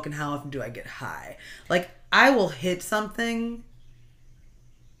I smoke and how often do I get high. Like, I will hit something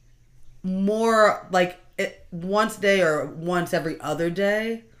more, like, once a day or once every other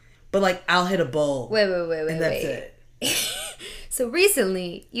day. But, like, I'll hit a bowl. Wait. And that's it. So,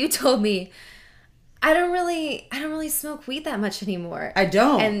 recently, you told me, I don't really smoke weed that much anymore. I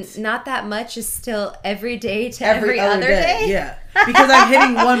don't. And not that much is still every day to every other day? Yeah. Because I'm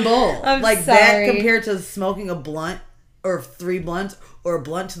hitting one bowl. I'm like sorry. that compared to smoking a blunt or 3 blunts or a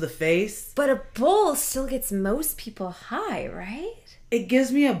blunt to the face. But a bowl still gets most people high, right? It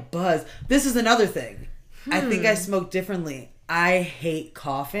gives me a buzz. This is another thing. I think I smoke differently. I hate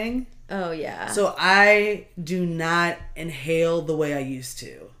coughing. Oh, yeah. So I do not inhale the way I used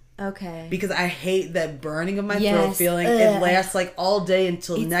to. Okay. Because I hate that burning of my throat Yes. feeling. Ugh. It lasts like all day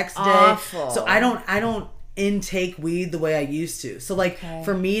until It's next day. awful. So I don't intake weed the way I used to. So like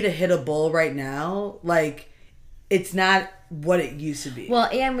for me to hit a bowl right now, like it's not what it used to be. Well,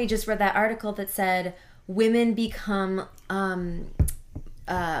 and we just read that article that said women become more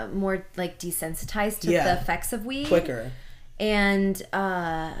like desensitized to the effects of weed quicker. And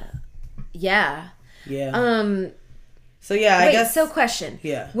yeah. So yeah, I guess. So question.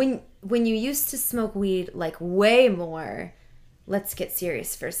 Yeah. When you used to smoke weed like way more, let's get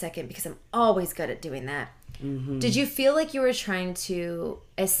serious for a second because I'm always good at doing that. Mm-hmm. Did you feel like you were trying to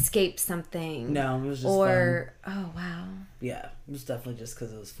escape something? No, it was just fun. Oh wow. Yeah, it was definitely just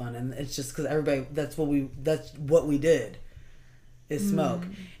because it was fun, and it's just because everybody. That's what we did. Is smoke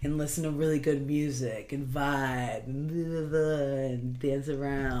and listen to really good music and vibe and blah, blah, blah, and dance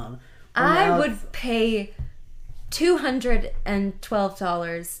around. I would pay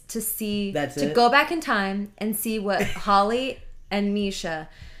 $212 to see go back in time and see what Holly and Misha,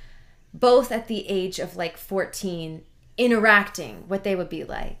 both at the age of like 14, interacting, what they would be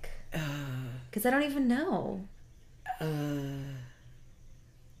like. Because I don't even know. I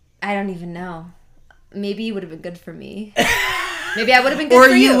don't even know. Maybe it would have been good for me. Maybe I would have been good for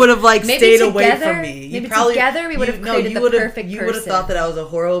you. Or you would have like maybe stayed together, away from me. Maybe together we would have created the perfect person. You would have thought that I was a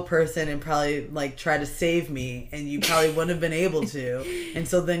horrible person and probably like tried to save me, and you probably wouldn't have been able to. And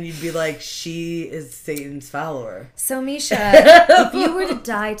so then you'd be like, she is Satan's follower. So Misha, if you were to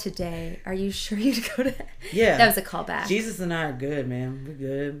die today, are you sure you'd go to? Yeah, that was a callback. Jesus and I are good, man. We're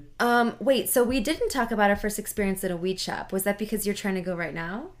good. Wait. So we didn't talk about our first experience at a weed shop. Was that because you're trying to go right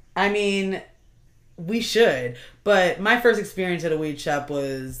now? I mean, we should, but my first experience at a weed shop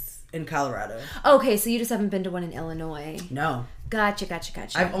was in Colorado. Okay, so you just haven't been to one in Illinois. No. Gotcha.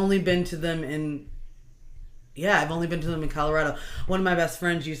 I've only been to them in Colorado. One of my best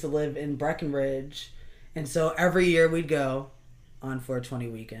friends used to live in Breckenridge, and so every year we'd go on 420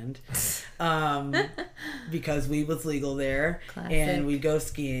 weekend because weed was legal there. Classic. And we'd go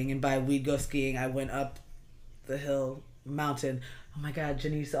skiing, and by we'd go skiing, I went up the mountain. Oh my God,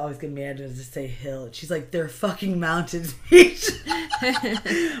 Jenny used to always get mad to just say hill. She's like, they're fucking mountains. But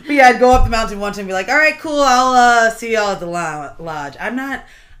yeah, I'd go up the mountain one time and be like, all right, cool, I'll see y'all at the lodge. I'm not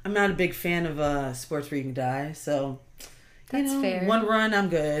I'm not a big fan of sports where you can die, so That's fair. One run, I'm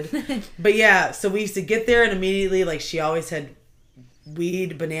good. But yeah, so we used to get there and immediately, like, she always had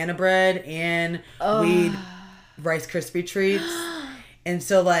weed banana bread and weed Rice Krispie treats. And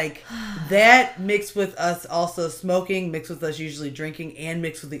so, like, that mixed with us also smoking, mixed with us usually drinking, and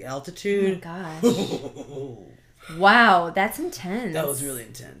mixed with the altitude. Oh my gosh. Wow, that's intense. That was really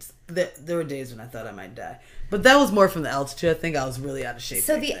intense. There were days when I thought I might die. But that was more from the altitude. I think I was really out of shape.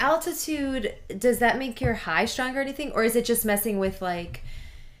 So the altitude, does that make your high stronger or anything? Or is it just messing with, like,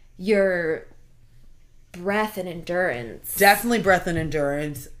 your breath and endurance? Definitely breath and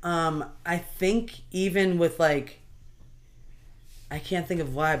endurance. I think even with, like, I can't think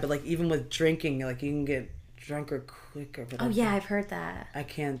of why, but, like, even with drinking, like, you can get drunker quicker. But Oh, yeah, I've heard that. I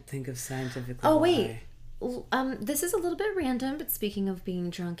can't think of scientifically Oh, why. wait. This is a little bit random, but speaking of being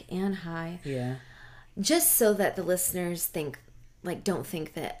drunk and high, Yeah. just so that the listeners don't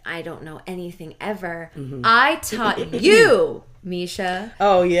think that I don't know anything ever, Mm-hmm. I taught you, Misha,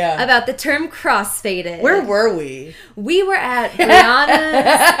 Oh, yeah. about the term crossfaded. Where were we? We were at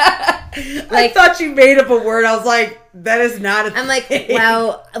Brianna's. I thought you made up a word. I was like, that is not a I'm like, thing.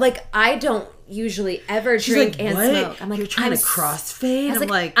 wow, like, I don't usually ever She's drink like, and what? smoke. I'm like, You're trying I'm to crossfade? I was I'm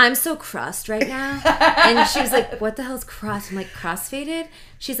like, I'm so crossed right now. And she was like, what the hell's crossed? I'm like, crossfaded?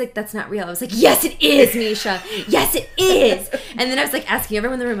 She's like, that's not real. I was like, yes, it is, Misha. Yes, it is. And then I was like asking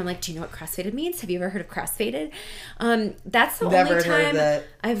everyone in the room, I'm like, do you know what crossfaded means? Have you ever heard of crossfaded? That's the Never only heard of time that.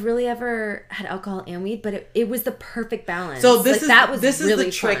 I've really ever had alcohol and weed, but it was the perfect balance. so this like, is really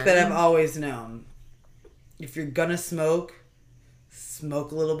the trick fun. that I've always known. If you're gonna smoke a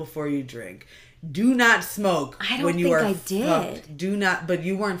little before you drink. Do not smoke I don't when you think are I did. fucked. Do not, but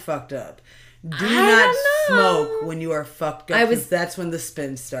you weren't fucked up. Do I not don't know. smoke when you are fucked up. I was- Because that's when the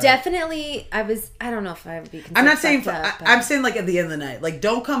spin starts. Definitely, I don't know if I would be considered I'm not saying. fucked up, but- I'm saying like at the end of the night. Like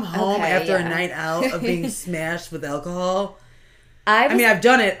don't come home Okay, after a yeah. night out of being smashed with alcohol. I I mean, I've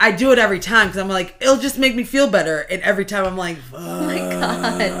done it. I do it every time because I'm like, it'll just make me feel better. And every time I'm like, fuck. oh my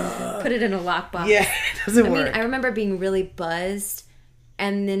god, put it in a lockbox. Yeah, it doesn't I work. mean, I remember being really buzzed,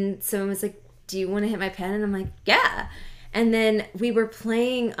 and then someone was like, do you want to hit my pen? And I'm like, yeah. And then we were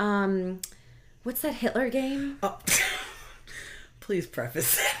playing, what's that Hitler game? Oh. Please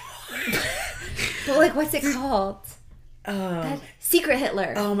preface it. But like, what's it called? Secret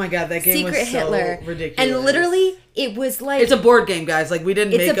Hitler. Oh my god, that game Secret was so Hitler. ridiculous. And literally, it was like... It's a board game, guys. Like, we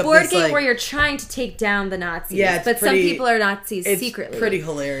didn't make It's a up board this, game like... where you're trying to take down the Nazis. Yeah, it's but some pretty- people are Nazis It's secretly. pretty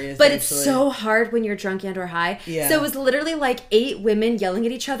hilarious, But it's actually. so hard when you're drunk and or high. Yeah. So it was literally like 8 women yelling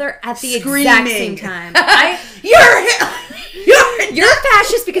at each other at the exact Screaming. same time. You're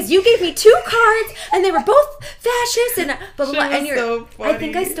fascist because you gave me 2 cards and they were both fascist and blah blah blah. Shit And was you're, so I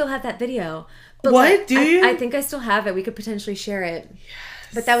think I funny. still have that video. But What? like, Do you? I think I still have it. We could potentially share it. Yes.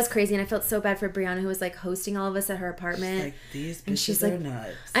 But that was crazy, and I felt so bad for Brianna, who was like hosting all of us at her apartment. Like, these And she's bitches like, are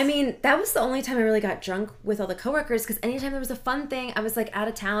nuts. I mean, that was the only time I really got drunk with all the coworkers, because anytime there was a fun thing, I was like out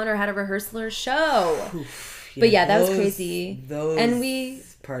of town or had a rehearsal or show. But yeah, that was crazy. Those And we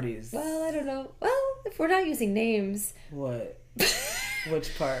parties. Well, I don't know. Well, if we're not using names, What?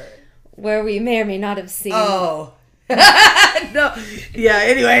 Which part? where we may or may not have seen. Oh. No. Yeah,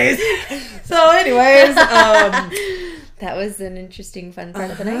 anyways. That was an interesting fun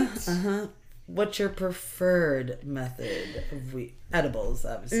part of the night. What's your preferred method of edibles,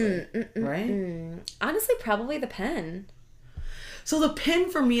 obviously, right? Honestly, probably the pen. So the pen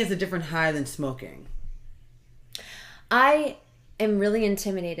for me is a different high than smoking. I am really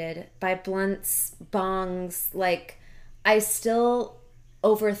intimidated by blunts, bongs. Like, I still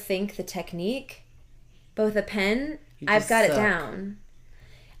overthink the technique, but with a pen, I've just got it suck. down.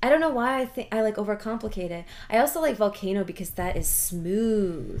 I don't know why I think I like overcomplicate it. I also like Volcano because that is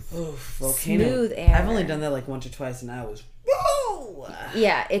smooth. Oof, volcano. Smooth air. I've only done that like once or twice, and I was whoa.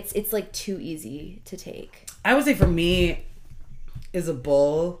 Yeah, it's like too easy to take. I would say for me is a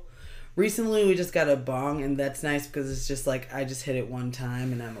bowl. Recently, we just got a bong, and that's nice because it's just like I just hit it one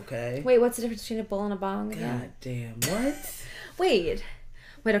time and I'm okay. Wait, what's the difference between a bowl and a bong again? God damn, what? Wait,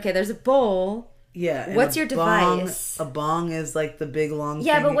 okay. There's a bowl. Yeah. and What's a your bong- device? A bong is like the big long.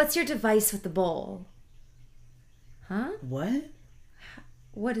 Yeah, thing. but what's your device with the bowl? Huh? What?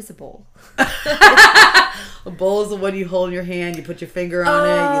 What is a bowl? A bowl is the one you hold in your hand. You put your finger on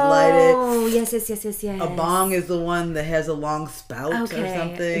it. You light it. Oh, yes. A bong is the one that has a long spout or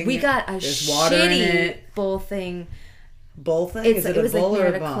something. We got a There's water in shitty it. bowl thing. Bowl thing? Is it a was bowl like or made a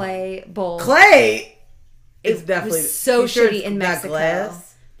out of bong? clay bowl. Clay. It's It definitely was so you sure shitty it's in got Mexico. glass?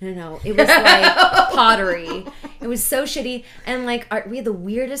 No, it was like pottery. It was so shitty, and like we had the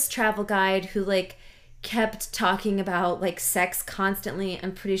weirdest travel guide who like kept talking about like sex constantly.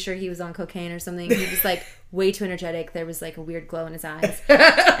 I'm pretty sure he was on cocaine or something. He was like way too energetic. There was like a weird glow in his eyes.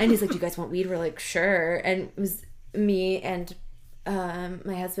 And he's like, "Do you guys want weed?" We're like, "Sure." And it was me and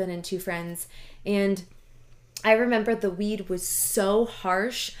my husband and 2 friends. And I remember the weed was so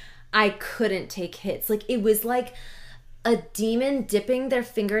harsh, I couldn't take hits. Like, it was like a demon dipping their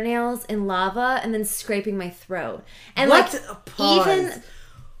fingernails in lava and then scraping my throat. And what? like, Pause. even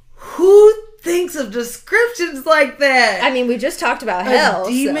who thinks of descriptions like that? I mean, we just talked about hell. A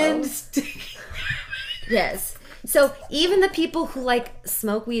demon so. Yes. So even the people who like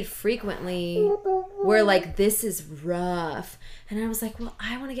smoke weed frequently were like, "This is rough." And I was like, "Well,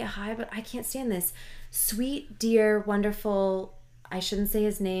 I want to get high, but I can't stand this." Sweet, dear, wonderful, I shouldn't say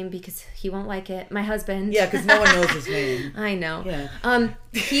his name because he won't like it. My husband. Yeah, because no one knows his name. I know. Yeah.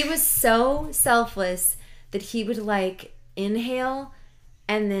 He was so selfless that he would like inhale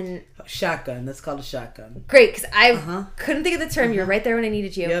and then Shotgun. That's called a shotgun. great, because I couldn't think of the term. You were right there when I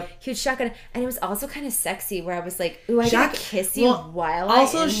needed you. Yep. He would shotgun, and it was also kind of sexy. Where I was like, "Ooh, I gotta kiss you while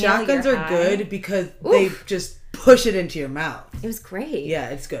also I inhale shotguns your are high." good because they just push it into your mouth. It was great. Yeah,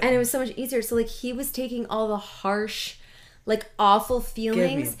 it's good. And it was so much easier. So like he was taking all the harsh, like awful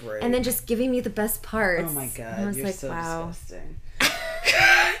feelings, break. and then just giving me the best parts. Oh my god, and I was you're like, so wow. disgusting.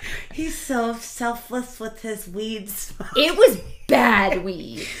 He's so selfless with his weed smoke. It was bad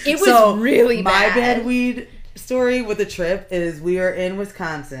weed. It was really my bad. bad weed story with the trip is we were in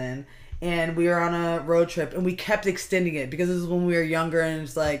Wisconsin and we were on a road trip and we kept extending it because this was when we were younger and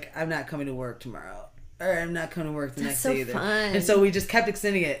it's like, I'm not coming to work tomorrow. Or I'm not coming to work the next day either. Fun. And so we just kept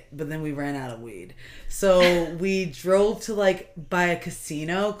extending it, but then we ran out of weed. So we drove to like by a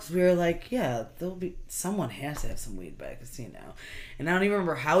casino because we were like, yeah, someone has to have some weed by a casino. And I don't even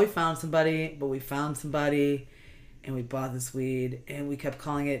remember how we found somebody, but we found somebody and we bought this weed and we kept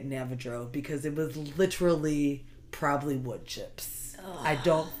calling it Navidro because it was literally probably wood chips. Ugh. I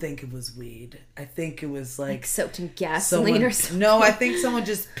don't think it was weed. I think it was like soaked in gasoline or something. No, I think someone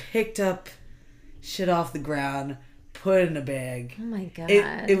just picked up shit off the ground, put it in a bag. Oh my god.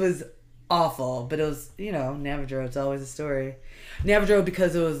 It was awful, but it was, Navidro, it's always a story. Navidro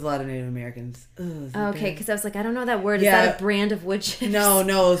because it was a lot of Native Americans. Okay, because I was like, I don't know that word. Yeah. Is that a brand of wood chips? No, it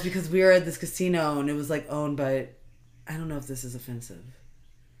was because we were at this casino and it was like owned by, I don't know if this is offensive.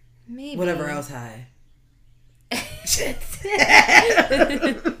 Maybe. Whatever, I was high.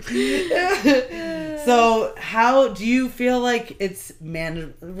 So how do you feel like it's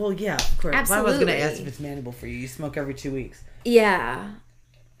manageable? Well, yeah, of course. Absolutely. I was going to ask if it's manageable for you. You smoke every 2 weeks. Yeah.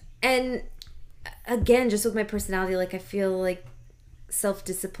 And again, just with my personality, like I feel like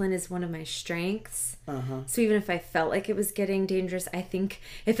self-discipline is one of my strengths. So even if I felt like it was getting dangerous, I think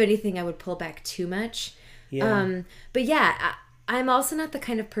if anything I would pull back too much. Yeah. But yeah, I'm also not the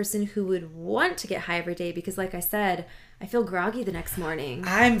kind of person who would want to get high every day because like I said, I feel groggy the next morning.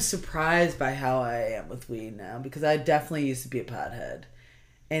 I'm surprised by how I am with weed now because I definitely used to be a pothead.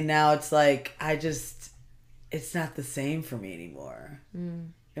 And now it's like, it's not the same for me anymore.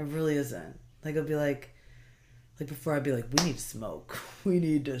 It really isn't. Like, it'll be like before I'd be like, we need to smoke. We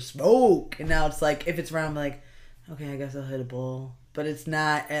need to smoke. And now it's like, if it's around, I'm like, okay, I guess I'll hit a bowl. But it's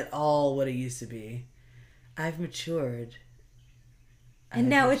not at all what it used to be. I've matured. And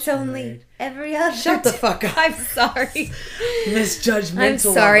now it's only every other. Shut the fuck up. I'm sorry. Misjudgmental. I'm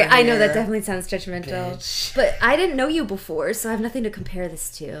sorry. I know that definitely sounds judgmental. Bitch. But I didn't know you before, so I have nothing to compare this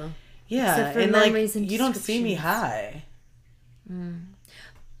to. Yeah, and like, you don't see me high.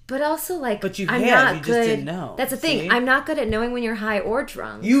 But also, like, but you I'm have, not you good. just didn't know. That's the thing. See? I'm not good at knowing when you're high or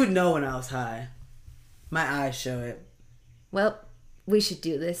drunk. You would know when I was high. My eyes show it. Well, we should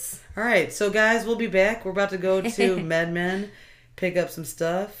do this. All right, so guys, we'll be back. We're about to go to MedMen, pick up some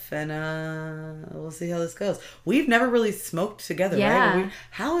stuff, and we'll see how this goes. We've never really smoked together, right?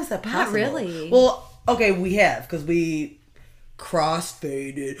 How is that possible? Not really. Well, okay, we have, because we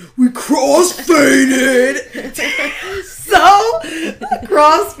crossfaded. We crossfaded. So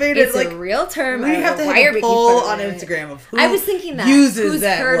crossfaded. It's like a real term. We have to have a poll on Instagram of who I was thinking that. uses who's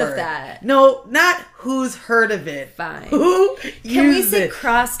that heard word. of that? No, not who's heard of it. Fine. Who Can we uses say it?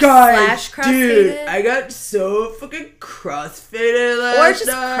 crossed Guys, / crossfaded? dude, I got so fucking crossfaded last Or just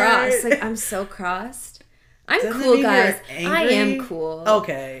night. crossed. Like, I'm so crossed. I'm Doesn't cool, mean guys. you're I angry. am cool.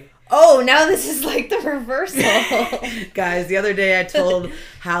 Okay. Oh, now this is like the reversal. Guys, the other day I told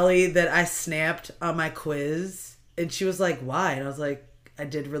Hallie that I snapped on my quiz, and she was like, why? And I was like, I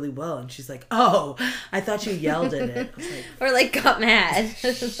did really well. And she's like, oh, I thought you yelled at it. I was like, or like got mad.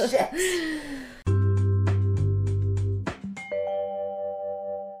 shit.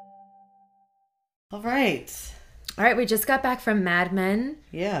 All right. All right, we just got back from Mad Men,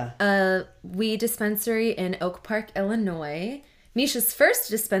 Yeah. a weed dispensary in Oak Park, Illinois. Misha's first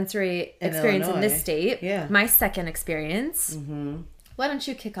dispensary experience in this state. Yeah. My second experience. Mm-hmm. Why don't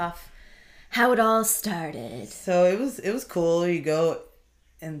you kick off how it all started? So it was cool. You go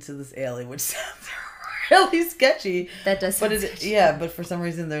into this alley, which sounds really sketchy. That does sound sketchy. Yeah, but for some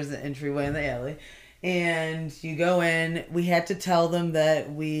reason there's an entryway in the alley. And you go in. We had to tell them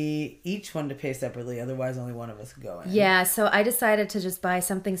that we each wanted to pay separately. Otherwise, only one of us could go in. Yeah, so I decided to just buy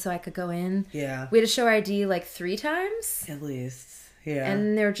something so I could go in. Yeah. We had to show our ID like 3 times. At least. Yeah.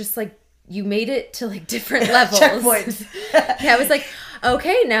 And they were just like, you made it to like different levels. Checkpoints. Yeah, I was like,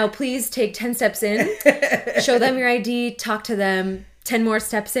 okay, now please take 10 steps in, show them your ID, talk to them, 10 more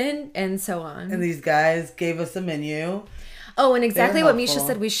steps in, and so on. And these guys gave us a menu. Oh, and exactly what Misha helpful.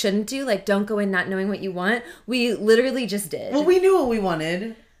 said we shouldn't do, like don't go in not knowing what you want. We literally just did. Well, we knew what we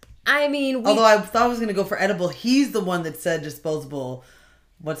wanted. I mean, Although I thought I was going to go for edible. He's the one that said disposable,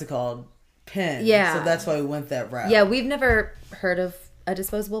 what's it called? Pen. Yeah. So that's why we went that route. Yeah, we've never heard of a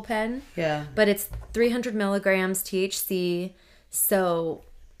disposable pen. Yeah. But it's 300 milligrams THC, so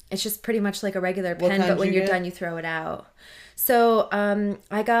it's just pretty much like a regular pen, kind but when did you you're get? done, you throw it out. So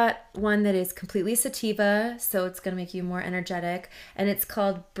I got one that is completely sativa, so it's going to make you more energetic, and it's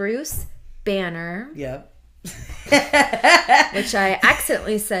called Bruce Banner, Yep. which I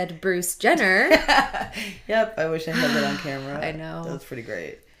accidentally said Bruce Jenner. Yep. I wish I had that on camera. I know. That was pretty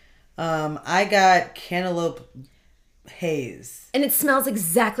great. I got Cantaloupe Haze. And it smells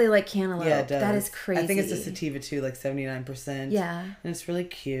exactly like cantaloupe. Yeah, it does. That is crazy. I think it's a sativa too, like 79%. Yeah. And it's really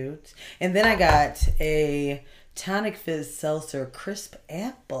cute. And then I got a Tonic Fizz Seltzer Crisp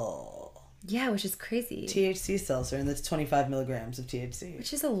Apple. Yeah, which is crazy. THC seltzer, and that's 25 milligrams of THC.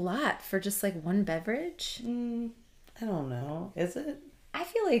 Which is a lot for just like one beverage. I don't know. Is it? I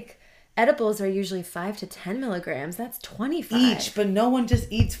feel like edibles are usually 5 to 10 milligrams. That's 25. Each, but no one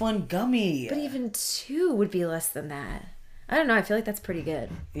just eats one gummy. But even 2 would be less than that. I don't know. I feel like that's pretty good.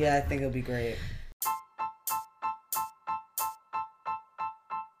 Yeah, I think it'll be great.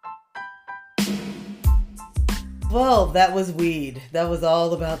 Well, that was weed. That was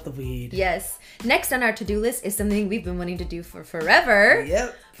all about the weed. Yes. Next on our to-do list is something we've been wanting to do for forever.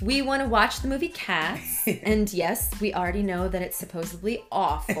 Yep. We want to watch the movie Cats. And yes, we already know that it's supposedly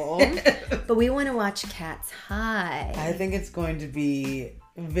awful. But we want to watch Cats High. I think it's going to be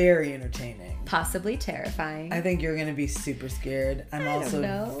very entertaining. Possibly terrifying. I think you're going to be super scared. I'm I don't also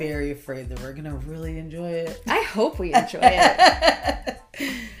know. very afraid that we're going to really enjoy it. I hope we enjoy it.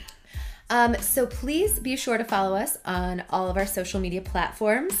 So please be sure to follow us on all of our social media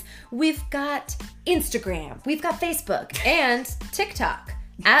platforms. We've got Instagram, we've got Facebook, and TikTok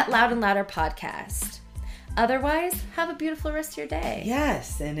at Loud and Louder Podcast. Otherwise, have a beautiful rest of your day.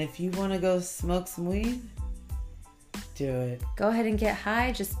 Yes, and if you want to go smoke some weed, do it. Go ahead and get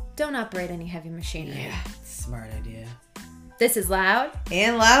high. Just don't operate any heavy machinery. Yeah, smart idea. This is Loud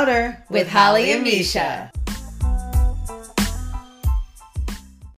And Louder with Holly and Misha.